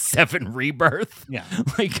Fantasy VII Rebirth. Yeah.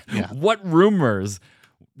 What rumors?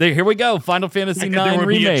 Here we go. Final Fantasy IX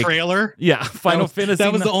remake. A trailer? Yeah. Final Fantasy.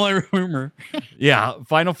 That was the only rumor. Yeah.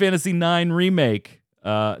 Final Fantasy IX remake.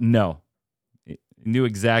 No. He knew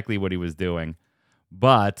exactly what he was doing.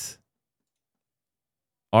 But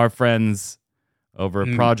our friends over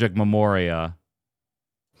at Project Memoria.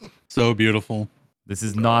 So beautiful. This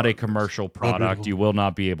is not a commercial product. You will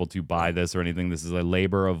not be able to buy this or anything. This is a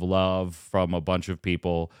labor of love from a bunch of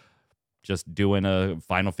people just doing a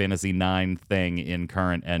Final Fantasy IX thing in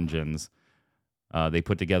current engines. They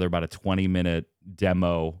put together about a 20-minute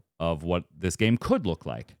demo of what this game could look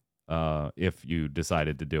like if you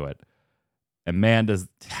decided to do it. And man,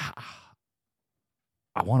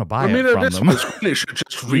 I want to buy it from them. They should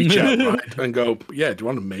just reach out, right, and go, yeah, do you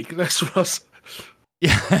want to make this for us?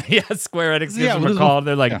 Yeah, Square Enix gives them a call. And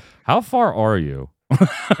they're like, how far are you?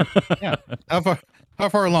 How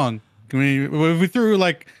far along? We threw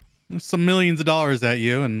some millions of dollars at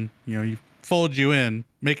you and, you fold you in,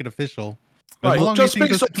 make it official. Right, just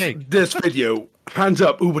based on this video, hands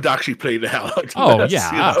up, who would actually play the hell out of this?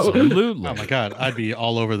 Yeah, absolutely. Oh my god, I'd be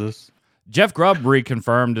all over this. Jeff Grubb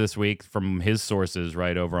reconfirmed this week from his sources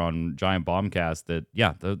right over on Giant Bombcast that,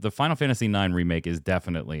 the Final Fantasy IX remake is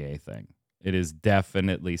definitely a thing. It is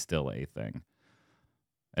definitely still a thing.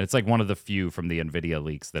 And it's like one of the few from the NVIDIA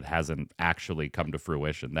leaks that hasn't actually come to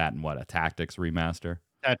fruition. That and a Tactics remaster?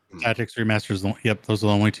 Tactics remasters, yep, those are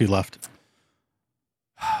the only two left.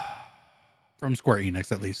 From Square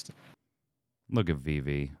Enix, at least. Look at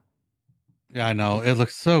VV. Yeah, I know. It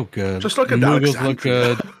looks so good. Just look at Alexandria. Look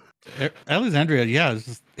good. Alexandria, yeah,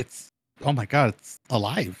 it's oh my god, it's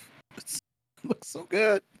alive. It looks so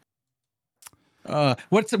good.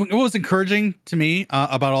 What was encouraging to me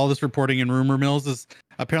about all this reporting in rumor mills is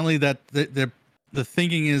apparently that the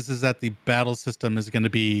thinking is that the battle system is going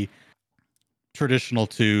to be traditional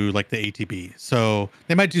to like the ATB. So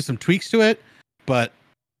they might do some tweaks to it, but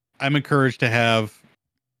I'm encouraged to have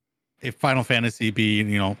a Final Fantasy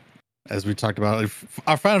be, as we talked about,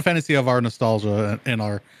 our Final Fantasy of our nostalgia and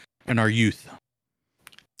our youth.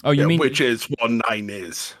 Oh, you mean which is what 9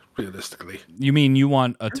 is realistically? You mean you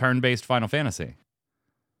want a turn-based Final Fantasy?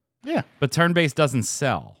 Yeah, but turn-based doesn't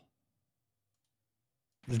sell.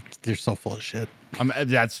 They're so full of shit.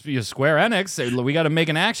 That's Square Enix. We got to make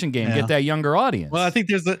an action game, get that younger audience. Well, I think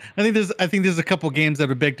there's a couple games that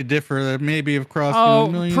would beg to differ that maybe have crossed.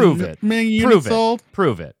 Prove it.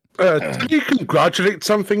 Prove it. Did you congratulate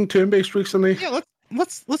something turn-based recently? Yeah,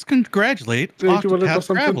 let's congratulate Octopath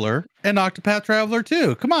Traveler and Octopath Traveler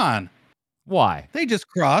 2. Come on. Why? They just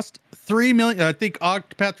crossed 3 million. I think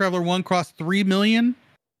Octopath Traveler 1 crossed 3 million,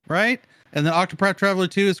 right? And then Octopath Traveler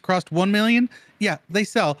 2 has crossed 1 million. Yeah, they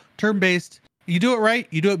sell turn-based. You do it right,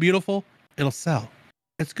 you do it beautiful, it'll sell.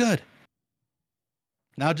 It's good.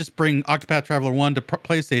 Now just bring Octopath Traveler 1 to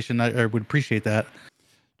PlayStation. I would appreciate that.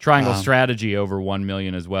 Triangle Strategy over 1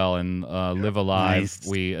 million as well, and Live Alive,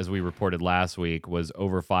 as we reported last week, was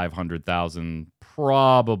over 500,000,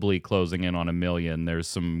 probably closing in on 1 million. There's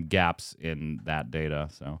some gaps in that data,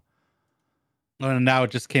 so. And now it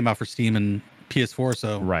just came out for Steam and PS4,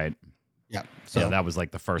 so right. Yeah. So that was like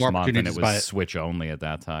the first month, and it was Switch only at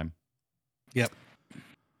that time. Yep.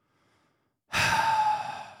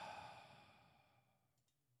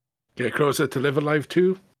 Get closer to Live Alive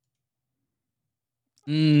 2.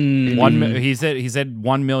 He said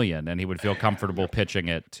 1 million, and he would feel comfortable pitching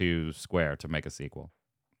it to Square to make a sequel.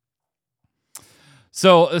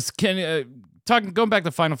 So, going back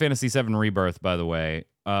to Final Fantasy VII Rebirth, by the way,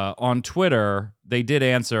 on Twitter they did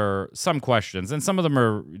answer some questions, and some of them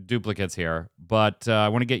are duplicates here, but I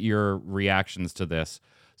want to get your reactions to this.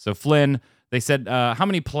 So, Flynn, they said, how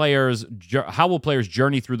will players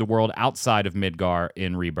journey through the world outside of Midgar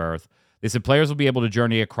in Rebirth? They said players will be able to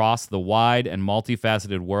journey across the wide and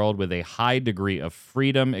multifaceted world with a high degree of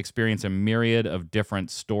freedom, experience a myriad of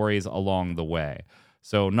different stories along the way.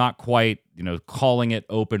 So not quite, calling it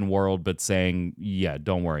open world, but saying, yeah,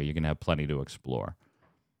 don't worry, you're going to have plenty to explore.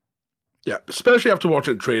 Yeah, especially after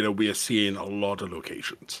watching the trailer, we are seeing a lot of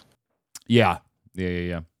locations. Yeah.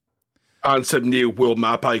 And some new world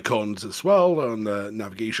map icons as well on the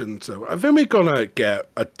navigation. So I think we're going to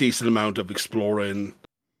get a decent amount of exploring.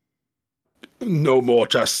 No more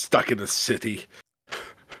just stuck in a city.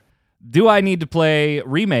 Do I need to play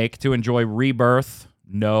Remake to enjoy Rebirth?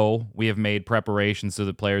 No. We have made preparations so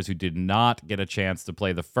that players who did not get a chance to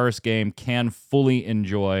play the first game can fully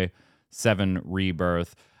enjoy 7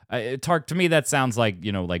 Rebirth. Tark, to me, that sounds like,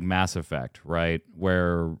 like Mass Effect, right?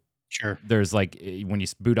 Where there's like, when you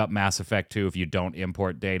boot up Mass Effect 2, if you don't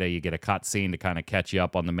import data, you get a cutscene to kind of catch you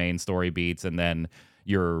up on the main story beats, and then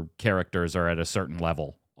your characters are at a certain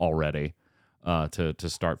level already. To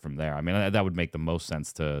start from there. I mean, that would make the most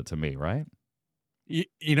sense to me, right?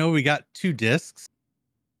 We got 2 discs.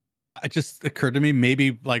 It just occurred to me,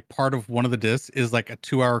 maybe like part of one of the discs is like a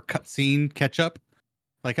 2-hour cutscene catch up.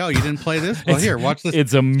 Like, oh, you didn't play this? Well, here, watch this.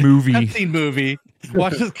 It's a movie. Cutscene movie.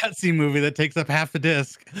 Watch this cutscene movie that takes up half the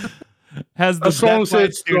disc. As long as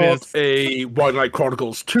it's not a Wildlife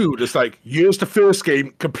Chronicles 2, just like, use the first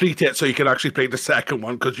game, complete it so you can actually play the second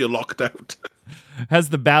one because you're locked out. Has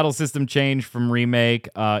the battle system changed from Remake?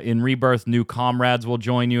 In Rebirth, new comrades will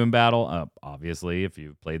join you in battle. Obviously, if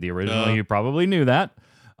you played the original, you probably knew that.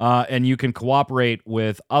 And you can cooperate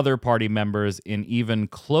with other party members in even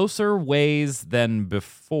closer ways than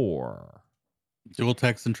before. Dual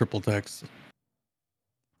text and triple text.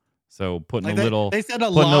 So putting they said a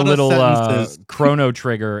little chrono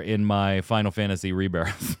trigger in my Final Fantasy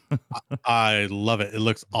Rebirth. I love it. It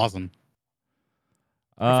looks awesome.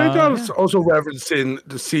 I think I was also referencing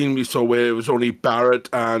the scene we saw where it was only Barrett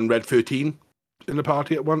and Red 13 in the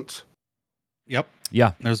party at once. Yep.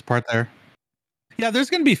 Yeah. There's a part there. Yeah, there's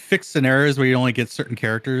going to be fixed scenarios where you only get certain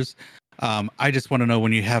characters. I just want to know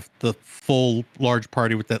when you have the full large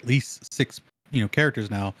party with at least 6, characters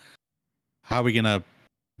now, how are we going to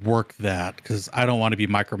work that? Because I don't want to be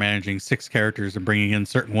micromanaging 6 characters and bringing in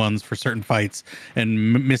certain ones for certain fights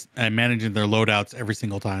and managing their loadouts every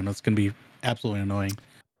single time. That's going to be absolutely annoying.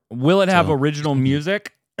 Will it have original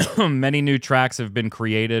music? Many new tracks have been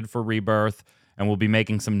created for Rebirth, and we'll be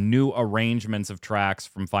making some new arrangements of tracks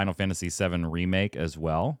from Final Fantasy VII Remake as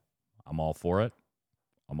well. I'm all for it.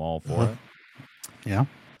 Yeah.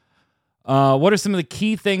 What are some of the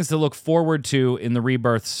key things to look forward to in the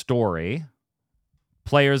Rebirth story?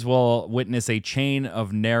 Players will witness a chain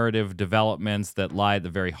of narrative developments that lie at the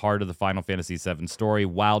very heart of the Final Fantasy VII story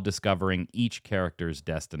while discovering each character's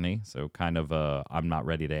destiny. So kind of I'm not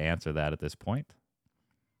ready to answer that at this point.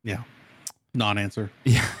 Yeah. Non-answer.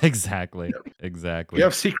 Yeah, exactly. Exactly. You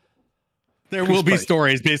have secret. There will be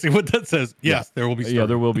stories, basically what that says. Yes, there will be stories. Yeah,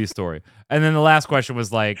 there will be story. And then the last question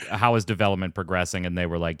was like, how is development progressing? And they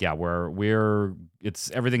were like, yeah,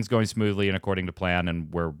 everything's going smoothly and according to plan,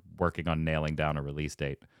 and we're working on nailing down a release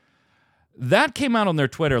date. That came out on their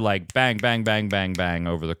Twitter like bang, bang, bang, bang, bang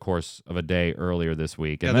over the course of a day earlier this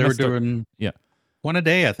week. And they were doing one a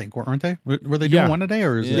day, I think, weren't they? Were they doing one a day,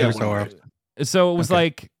 or is it so often? So it was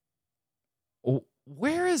like,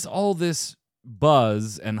 where is all this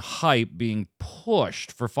buzz and hype being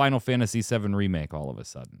pushed for Final Fantasy VII Remake all of a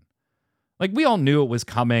sudden? Like, we all knew it was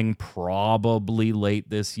coming probably late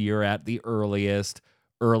this year at the earliest,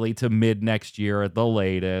 early to mid next year at the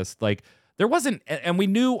latest. Like, there wasn't, and we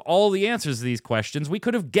knew all the answers to these questions. We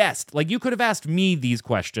could have guessed. Like, you could have asked me these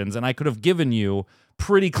questions, and I could have given you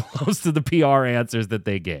pretty close to the PR answers that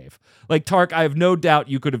they gave. Like, Tark, I have no doubt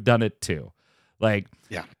you could have done it too. Like,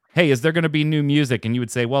 yeah. Hey, is there going to be new music? And you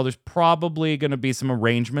would say, well, there's probably going to be some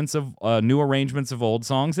arrangements of new arrangements of old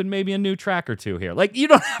songs and maybe a new track or two here. Like, you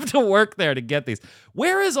don't have to work there to get these.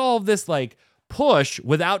 Where is all of this like push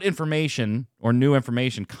without information or new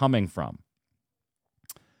information coming from?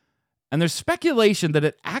 And there's speculation that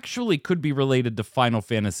it actually could be related to Final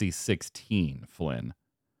Fantasy 16, Flynn.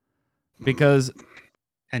 Because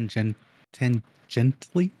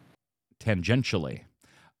tangentially.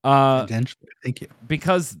 Thank you.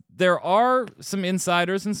 Because there are some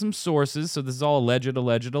insiders and some sources, so this is all alleged,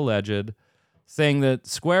 saying that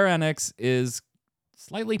Square Enix is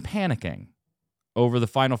slightly panicking over the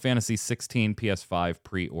Final Fantasy 16 PS5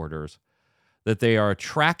 pre-orders, that they are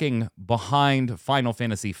tracking behind Final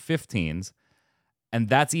Fantasy 15s, and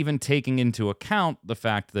that's even taking into account the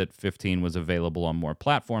fact that 15 was available on more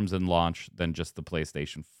platforms in launch than just the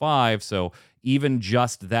PlayStation 5. So even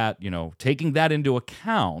just that, taking that into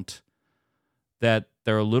account, that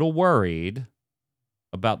they're a little worried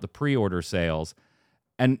about the pre-order sales.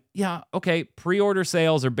 And yeah, okay, pre-order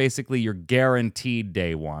sales are basically your guaranteed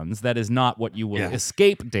day ones. That is not what you will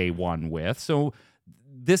escape day one with. So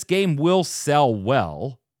this game will sell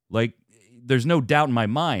well. Like, there's no doubt in my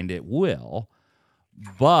mind it will.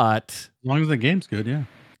 But as long as the game's good, yeah.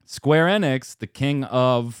 Square Enix, the king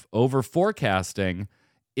of over forecasting,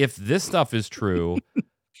 if this stuff is true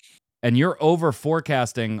and you're over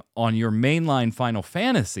forecasting on your mainline Final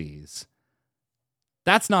Fantasies,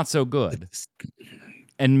 that's not so good.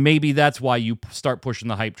 And maybe that's why you start pushing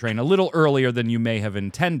the hype train a little earlier than you may have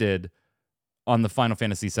intended on the Final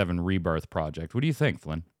Fantasy VII Rebirth project. What do you think,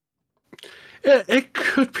 Flynn? Yeah, it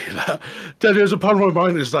could be that. There's a part of my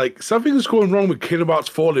mind is like, something's going wrong with Kingdom Hearts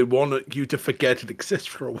 4. They want you to forget it exists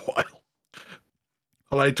for a while.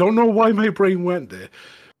 Well, I don't know why my brain went there.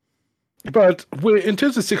 But in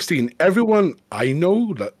terms of 16, everyone I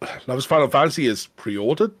know that loves Final Fantasy has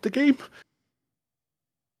pre-ordered the game.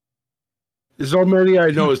 There's not many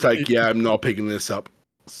I know is like, yeah, I'm not picking this up.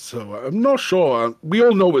 So I'm not sure. We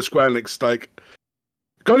all know with Square Enix, like,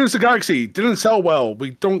 Guardians of the Galaxy didn't sell well.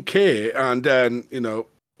 We don't care. And then,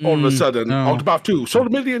 all of a sudden, Octopath 2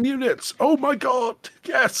 sold 1 million units. Oh my God.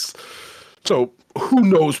 Yes. So who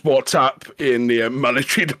knows what's up in the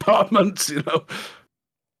monetary departments,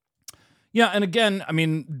 Yeah. And again, I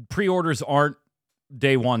mean, pre-orders aren't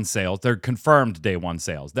day one sales. They're confirmed day one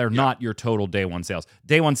sales. They're not your total day one sales.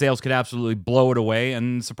 Day one sales could absolutely blow it away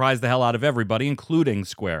and surprise the hell out of everybody, including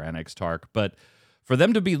Square Enix, Tark. But for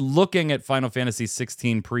them to be looking at Final Fantasy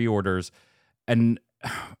 16 pre-orders and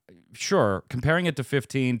sure, comparing it to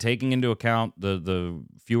 15, taking into account the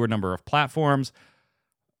fewer number of platforms,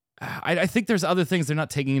 I think there's other things they're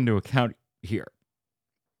not taking into account here.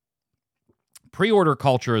 Pre-order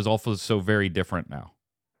culture is also so very different now.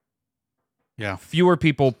 Yeah. Fewer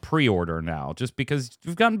people pre-order now just because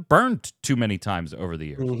we've gotten burned too many times over the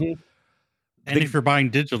years. Mm-hmm. And if you're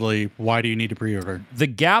buying digitally, why do you need to pre-order? The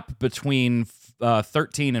gap between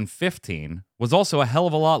 13 and 15 was also a hell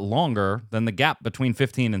of a lot longer than the gap between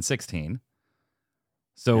 15 and 16.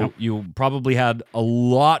 So you probably had a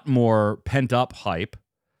lot more pent-up hype.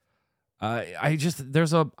 I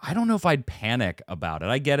don't know if I'd panic about it.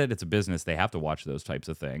 I get it. It's a business. They have to watch those types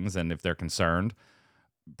of things. And if they're concerned,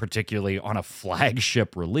 particularly on a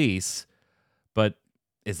flagship release, but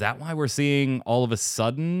is that why we're seeing all of a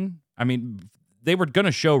sudden? I mean, they were going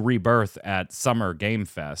to show Rebirth at Summer Game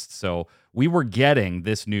Fest, so we were getting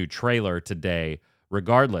this new trailer today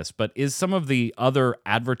regardless. But is some of the other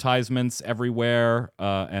advertisements everywhere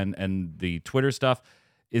and the Twitter stuff,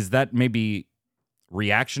 is that maybe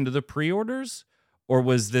reaction to the pre-orders? Or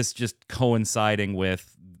was this just coinciding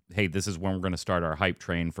with, hey, this is when we're going to start our hype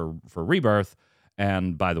train for Rebirth?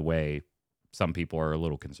 And by the way, some people are a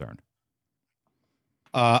little concerned.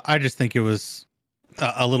 I just think it was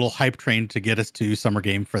a little hype train to get us to Summer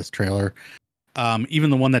Game Fest trailer. Even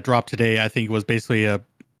the one that dropped today, I think was basically a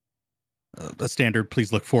standard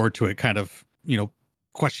please look forward to it kind of,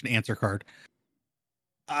 question answer card.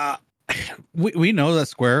 We know that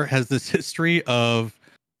Square has this history of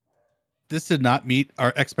this did not meet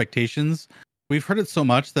our expectations. We've heard it so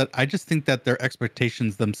much that I just think that their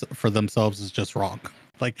expectations for themselves is just wrong.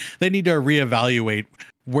 Like, they need to reevaluate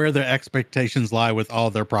where their expectations lie with all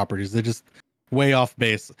their properties. They're just way off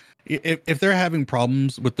base. If they're having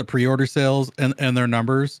problems with the pre-order sales and their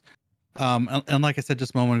numbers, and like I said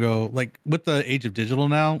just a moment ago, like with the age of digital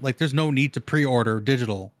now, like there's no need to pre-order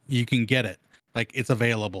digital. You can get it. Like, it's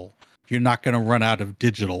available. You're not going to run out of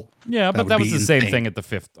digital. Yeah, but that was the same thing at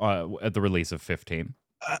the release of 15.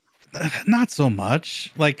 Not so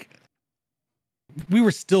much. Like, we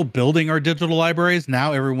were still building our digital libraries.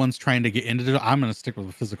 Now everyone's trying to get into digital. I'm going to stick with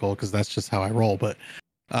the physical because that's just how I roll. But,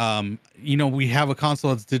 we have a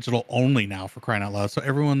console that's digital only now, for crying out loud. So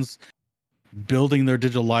everyone's building their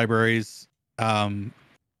digital libraries. I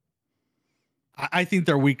think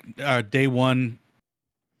their day one,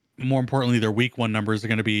 more importantly, their week one numbers are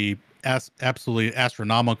going to be absolutely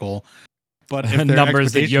astronomical. But if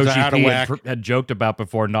numbers that Yoshi P had joked about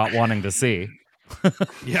before not wanting to see.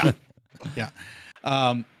 Yeah.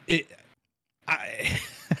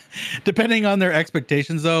 Depending on their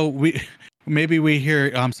expectations, though, we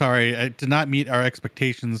hear, I'm sorry, it did not meet our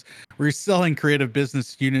expectations. We're selling Creative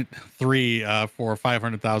Business Unit 3 for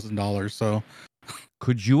 $500,000. So,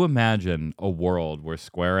 could you imagine a world where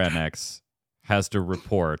Square Enix has to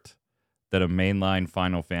report that a mainline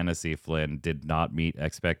Final Fantasy, Flynn, did not meet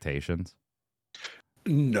expectations?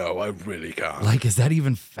 No, I really can't. Like, is that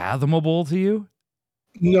even fathomable to you?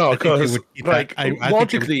 No, because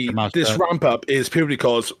logically, this ramp up is purely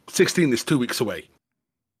because 16 is 2 weeks away.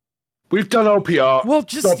 We've done OPR. Well,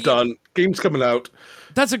 job done. Game's coming out.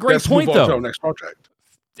 That's a great point, though. To our next project.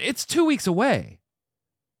 It's 2 weeks away.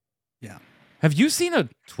 Yeah. Have you seen a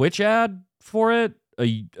Twitch ad for it?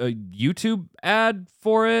 A YouTube ad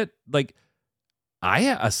for it? Like,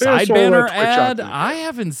 a side banner ad? I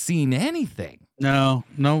haven't seen anything. No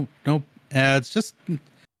ads. Just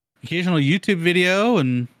occasional YouTube video,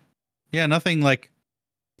 and nothing like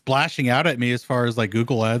splashing out at me as far as like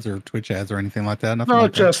Google ads or Twitch ads or anything like that. Nothing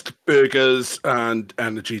like just that. Burgers and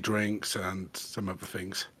energy drinks and some other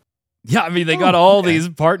things. Yeah, I mean, they got all these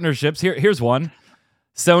partnerships. Here's one.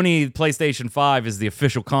 Sony PlayStation 5 is the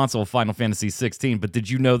official console of Final Fantasy 16, but did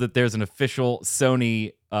you know that there's an official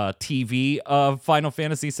Sony TV of Final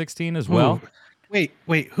Fantasy 16 as well? Ooh.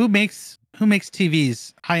 Wait, who makes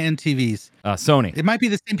TVs, high-end TVs? Sony. It might be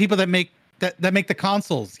the same people that make the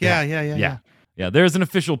consoles. Yeah. Yeah, there's an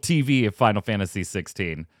official TV of Final Fantasy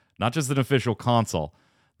 16, not just an official console.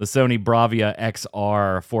 The Sony Bravia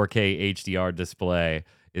XR 4K HDR display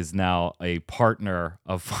is now a partner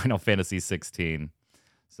of Final Fantasy 16.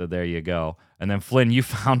 So there you go. And then Flynn, you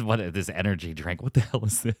found this energy drink. What the hell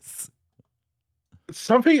is this?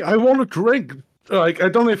 Something I want to drink. Like, I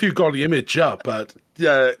don't know if you got the image up, but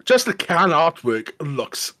just the can artwork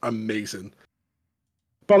looks amazing.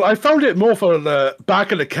 But I found it more for the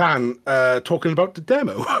back of the can, talking about the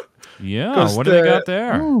demo. Yeah, what do they got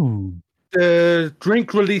there? Ooh. The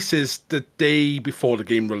drink releases the day before the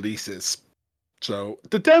game releases. So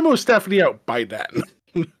the demo is definitely out by then.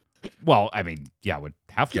 Well, I mean, yeah, it would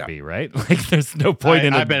have to be, right? Like, there's no point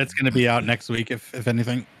in it. I bet it's going to be out next week, if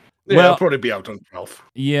anything. Yeah, it'll probably be out on 12th.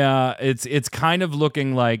 Yeah, it's kind of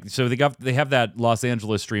looking like, so they have that Los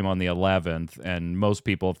Angeles stream on the 11th, and most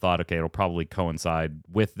people have thought, okay, it'll probably coincide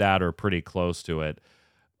with that or pretty close to it.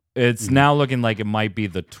 It's now looking like it might be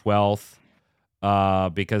the 12th,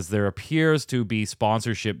 because there appears to be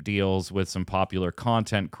sponsorship deals with some popular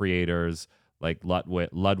content creators like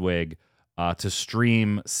Ludwig. to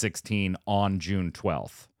stream 16 on June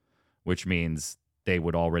 12th, which means they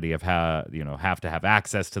would already have to have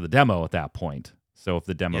access to the demo at that point. So if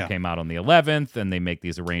the demo came out on the 11th and they make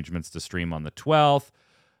these arrangements to stream on the 12th,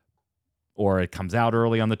 or it comes out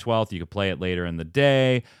early on the 12th, you could play it later in the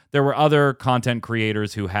day. There were other content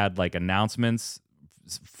creators who had like announcements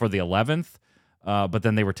for the 11th, but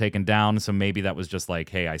then they were taken down. So maybe that was just like,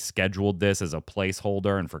 hey, I scheduled this as a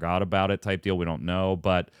placeholder and forgot about it type deal. We don't know.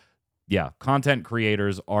 But yeah, content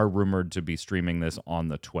creators are rumored to be streaming this on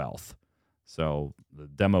the 12th. So the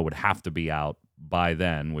demo would have to be out by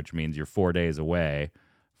then, which means you're 4 days away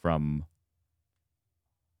from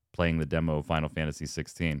playing the demo of Final Fantasy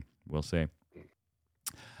 16. We'll see.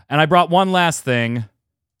 And I brought one last thing.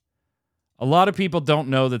 A lot of people don't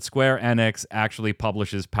know that Square Enix actually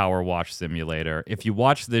publishes Power Wash Simulator. If you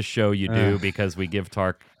watch this show, you do, because we give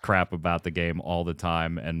Tark crap about the game all the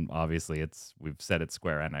time, and obviously we've said it's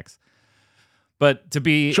Square Enix. But to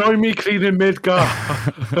be join me cleaning Midgar.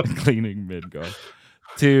 Cleaning Midgar.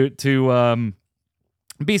 To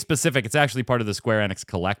be specific, it's actually part of the Square Enix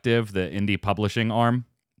Collective, the indie publishing arm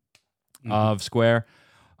of Square.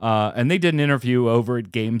 And they did an interview over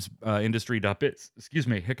at Games Industry.biz,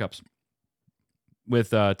 hiccups, with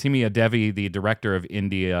Timia Devi, the director of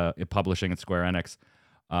India Publishing at Square Enix.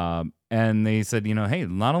 And they said, hey,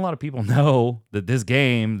 not a lot of people know that this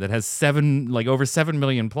game that has over 7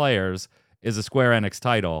 million players is a Square Enix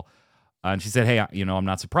title. And she said, hey, I'm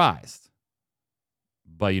not surprised.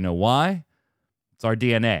 But you know why? It's our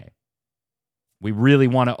DNA. We really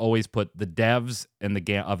want to always put the devs and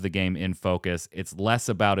the game in focus. It's less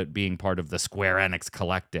about it being part of the Square Enix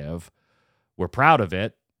collective. We're proud of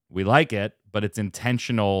it. We like it, but it's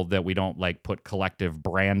intentional that we don't put collective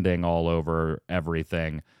branding all over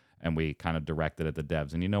everything, and we kind of direct it at the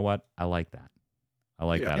devs. And you know what? I like that. I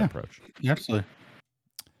like that approach. Absolutely.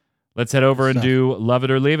 Let's head over and do Love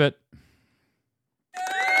It or Leave It.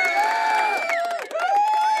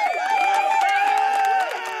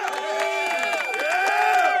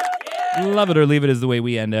 Love It or Leave It is the way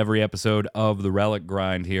we end every episode of the Relic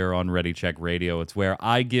Grind here on Ready Check Radio. It's where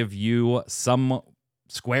I give you some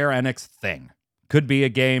Square Enix thing. Could be a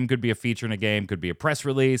game, could be a feature in a game, could be a press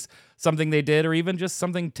release, something they did, or even just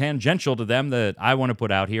something tangential to them that I want to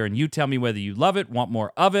put out here. And you tell me whether you love it, want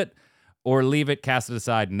more of it, or leave it, cast it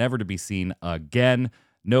aside, never to be seen again.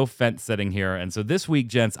 No fence setting here. And so this week,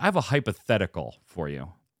 gents, I have a hypothetical for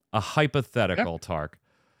you. A hypothetical, Tark.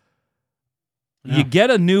 Yeah. You get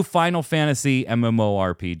a new Final Fantasy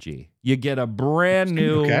MMORPG. You get a brand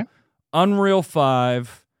new Unreal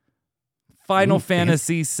 5, Final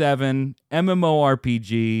Fantasy 7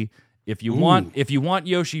 MMORPG. If you want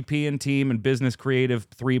Yoshi P and team and Business Creative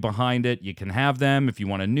 3 behind it, you can have them. If you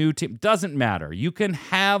want a new team, doesn't matter. You can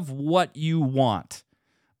have what you want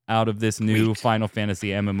out of this new Final Fantasy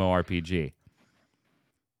MMORPG.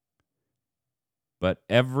 But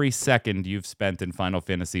every second you've spent in Final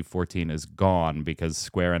Fantasy XIV is gone because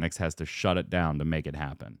Square Enix has to shut it down to make it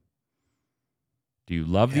happen. Do you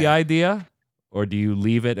love the idea, or do you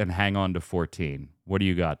leave it and hang on to 14? What do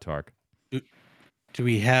you got, Tark? Do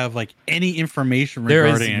we have any information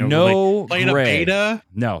regarding there is no gray. Beta?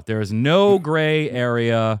 No, there is no gray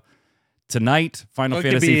area. Tonight, Final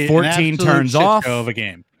Fantasy 14 turns off. Of a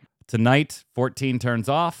game. Tonight, 14 turns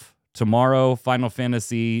off. Tomorrow, Final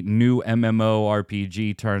Fantasy new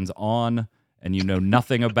MMORPG turns on, and you know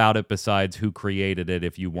nothing about it besides who created it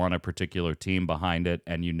if you want a particular team behind it,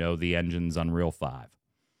 and you know the engine's Unreal 5.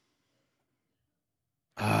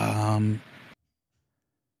 I'm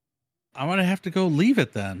going to have to go leave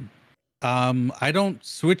it then. I don't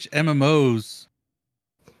switch MMOs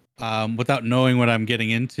without knowing what I'm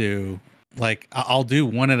getting into. I'll do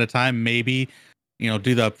one at a time, maybe,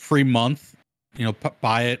 do the free month,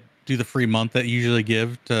 buy it, do the free month that you usually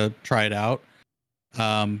give to try it out.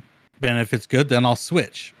 And if it's good, then I'll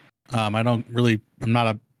switch. I'm not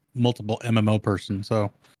a multiple MMO person,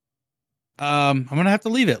 so I'm going to have to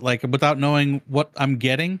leave it without knowing what I'm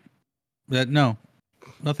getting. No,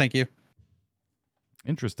 thank you.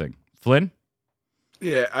 Interesting. Flynn?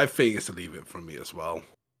 Yeah, I think it's a leave it from me as well.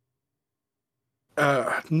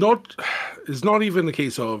 It's not even the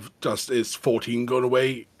case of just is 14 going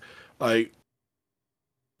away.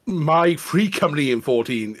 My free company in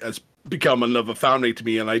 14 has become another family to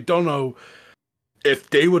me, and I don't know if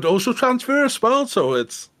they would also transfer as well. So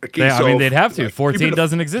it's a case of, they'd have to. 14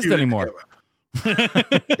 doesn't exist anymore.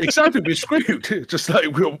 Exactly, we're screwed. Just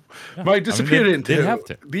we might disappear into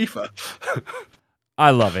Leafa. I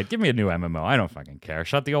love it. Give me a new MMO. I don't fucking care.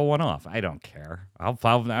 Shut the old one off. I don't care.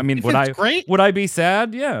 Would I be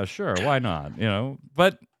sad? Yeah, sure. Why not?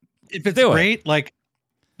 But if it's great,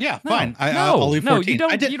 Yeah, No, fine. no, I'll leave 14. you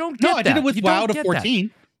don't. I did, You don't no, get I that. did it with You WoW don't to get 14.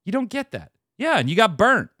 That. You don't get that. Yeah, and you got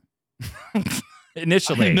burnt.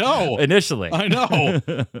 Initially. I know.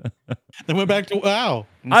 Then went back to WoW.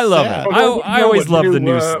 I love sad. it. I always love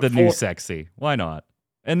the new sexy. Why not?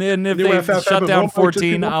 And then if they shut down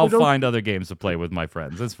 14, I'll find other games to play with my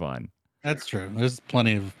friends. It's fine. That's true. There's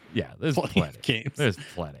plenty of there's plenty of games. There's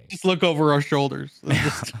plenty. Just look over our shoulders.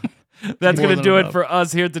 That's going to do it for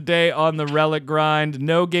us here today on the Relic Grind.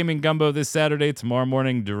 No Gaming Gumbo this Saturday. Tomorrow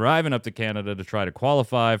morning, driving up to Canada to try to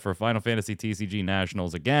qualify for Final Fantasy TCG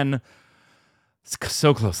Nationals again.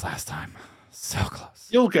 So close last time. So close.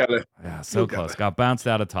 You'll get it. Yeah, so close. Got bounced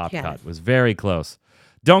out of Top Cut. Was very close.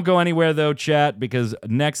 Don't go anywhere, though, chat, because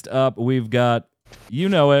next up, we've got, you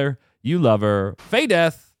know her, you love her, Faye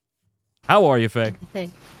Death. How are you, Faye?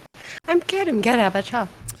 I'm good. How about y'all?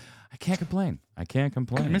 I can't complain.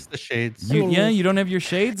 I miss the shades. You don't have your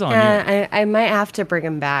shades on yet. I might have to bring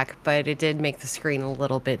them back, but it did make the screen a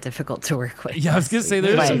little bit difficult to work with. Yeah, I was going to say,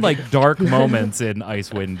 there's some like dark moments in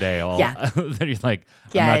Icewind Dale. That you're like,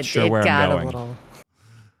 I'm not sure where I'm going.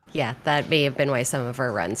 That may have been why some of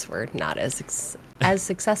our runs were not as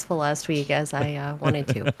successful last week as I wanted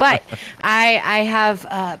to. But I have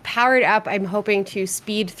powered up. I'm hoping to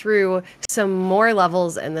speed through some more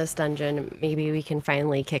levels in this dungeon. Maybe we can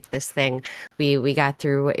finally kick this thing. We got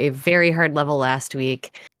through a very hard level last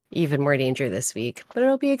week. Even more danger this week. But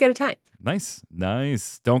it'll be a good time. Nice.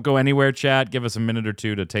 Don't go anywhere, chat. Give us a minute or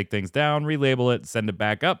two to take things down, relabel it, send it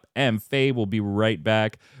back up, and Faye will be right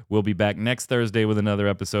back. We'll be back next Thursday with another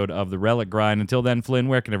episode of The Relic Grind. Until then, Flynn,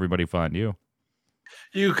 where can everybody find you?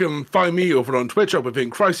 You can find me over on Twitch or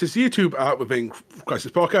within Crisis, YouTube at within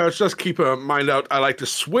Crisis Podcast. Just keep a mind out. I like to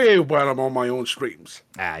swear when I'm on my own streams.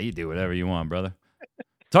 You do whatever you want, brother.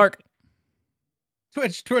 Tark.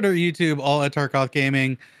 Twitch, Twitter, YouTube, all at Tarkoth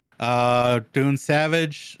Gaming. Doing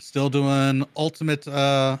Savage, still doing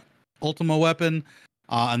Ultima Weapon,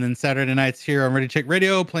 and then Saturday nights here on Ready Check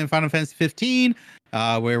Radio playing Final Fantasy 15,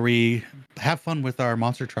 where we have fun with our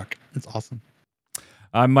monster truck. It's awesome.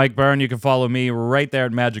 I'm Mike Byrne. You can follow me right there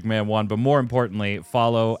at Magic Man 1, but more importantly,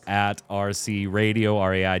 follow at RC Radio,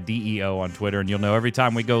 RAIDEO on Twitter, and you'll know every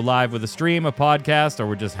time we go live with a stream, a podcast, or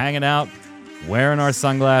we're just hanging out wearing our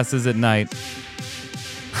sunglasses at night.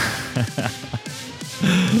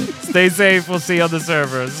 Stay safe. We'll see you on the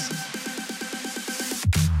servers.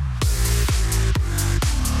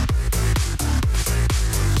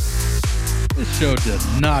 This show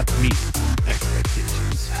does not meet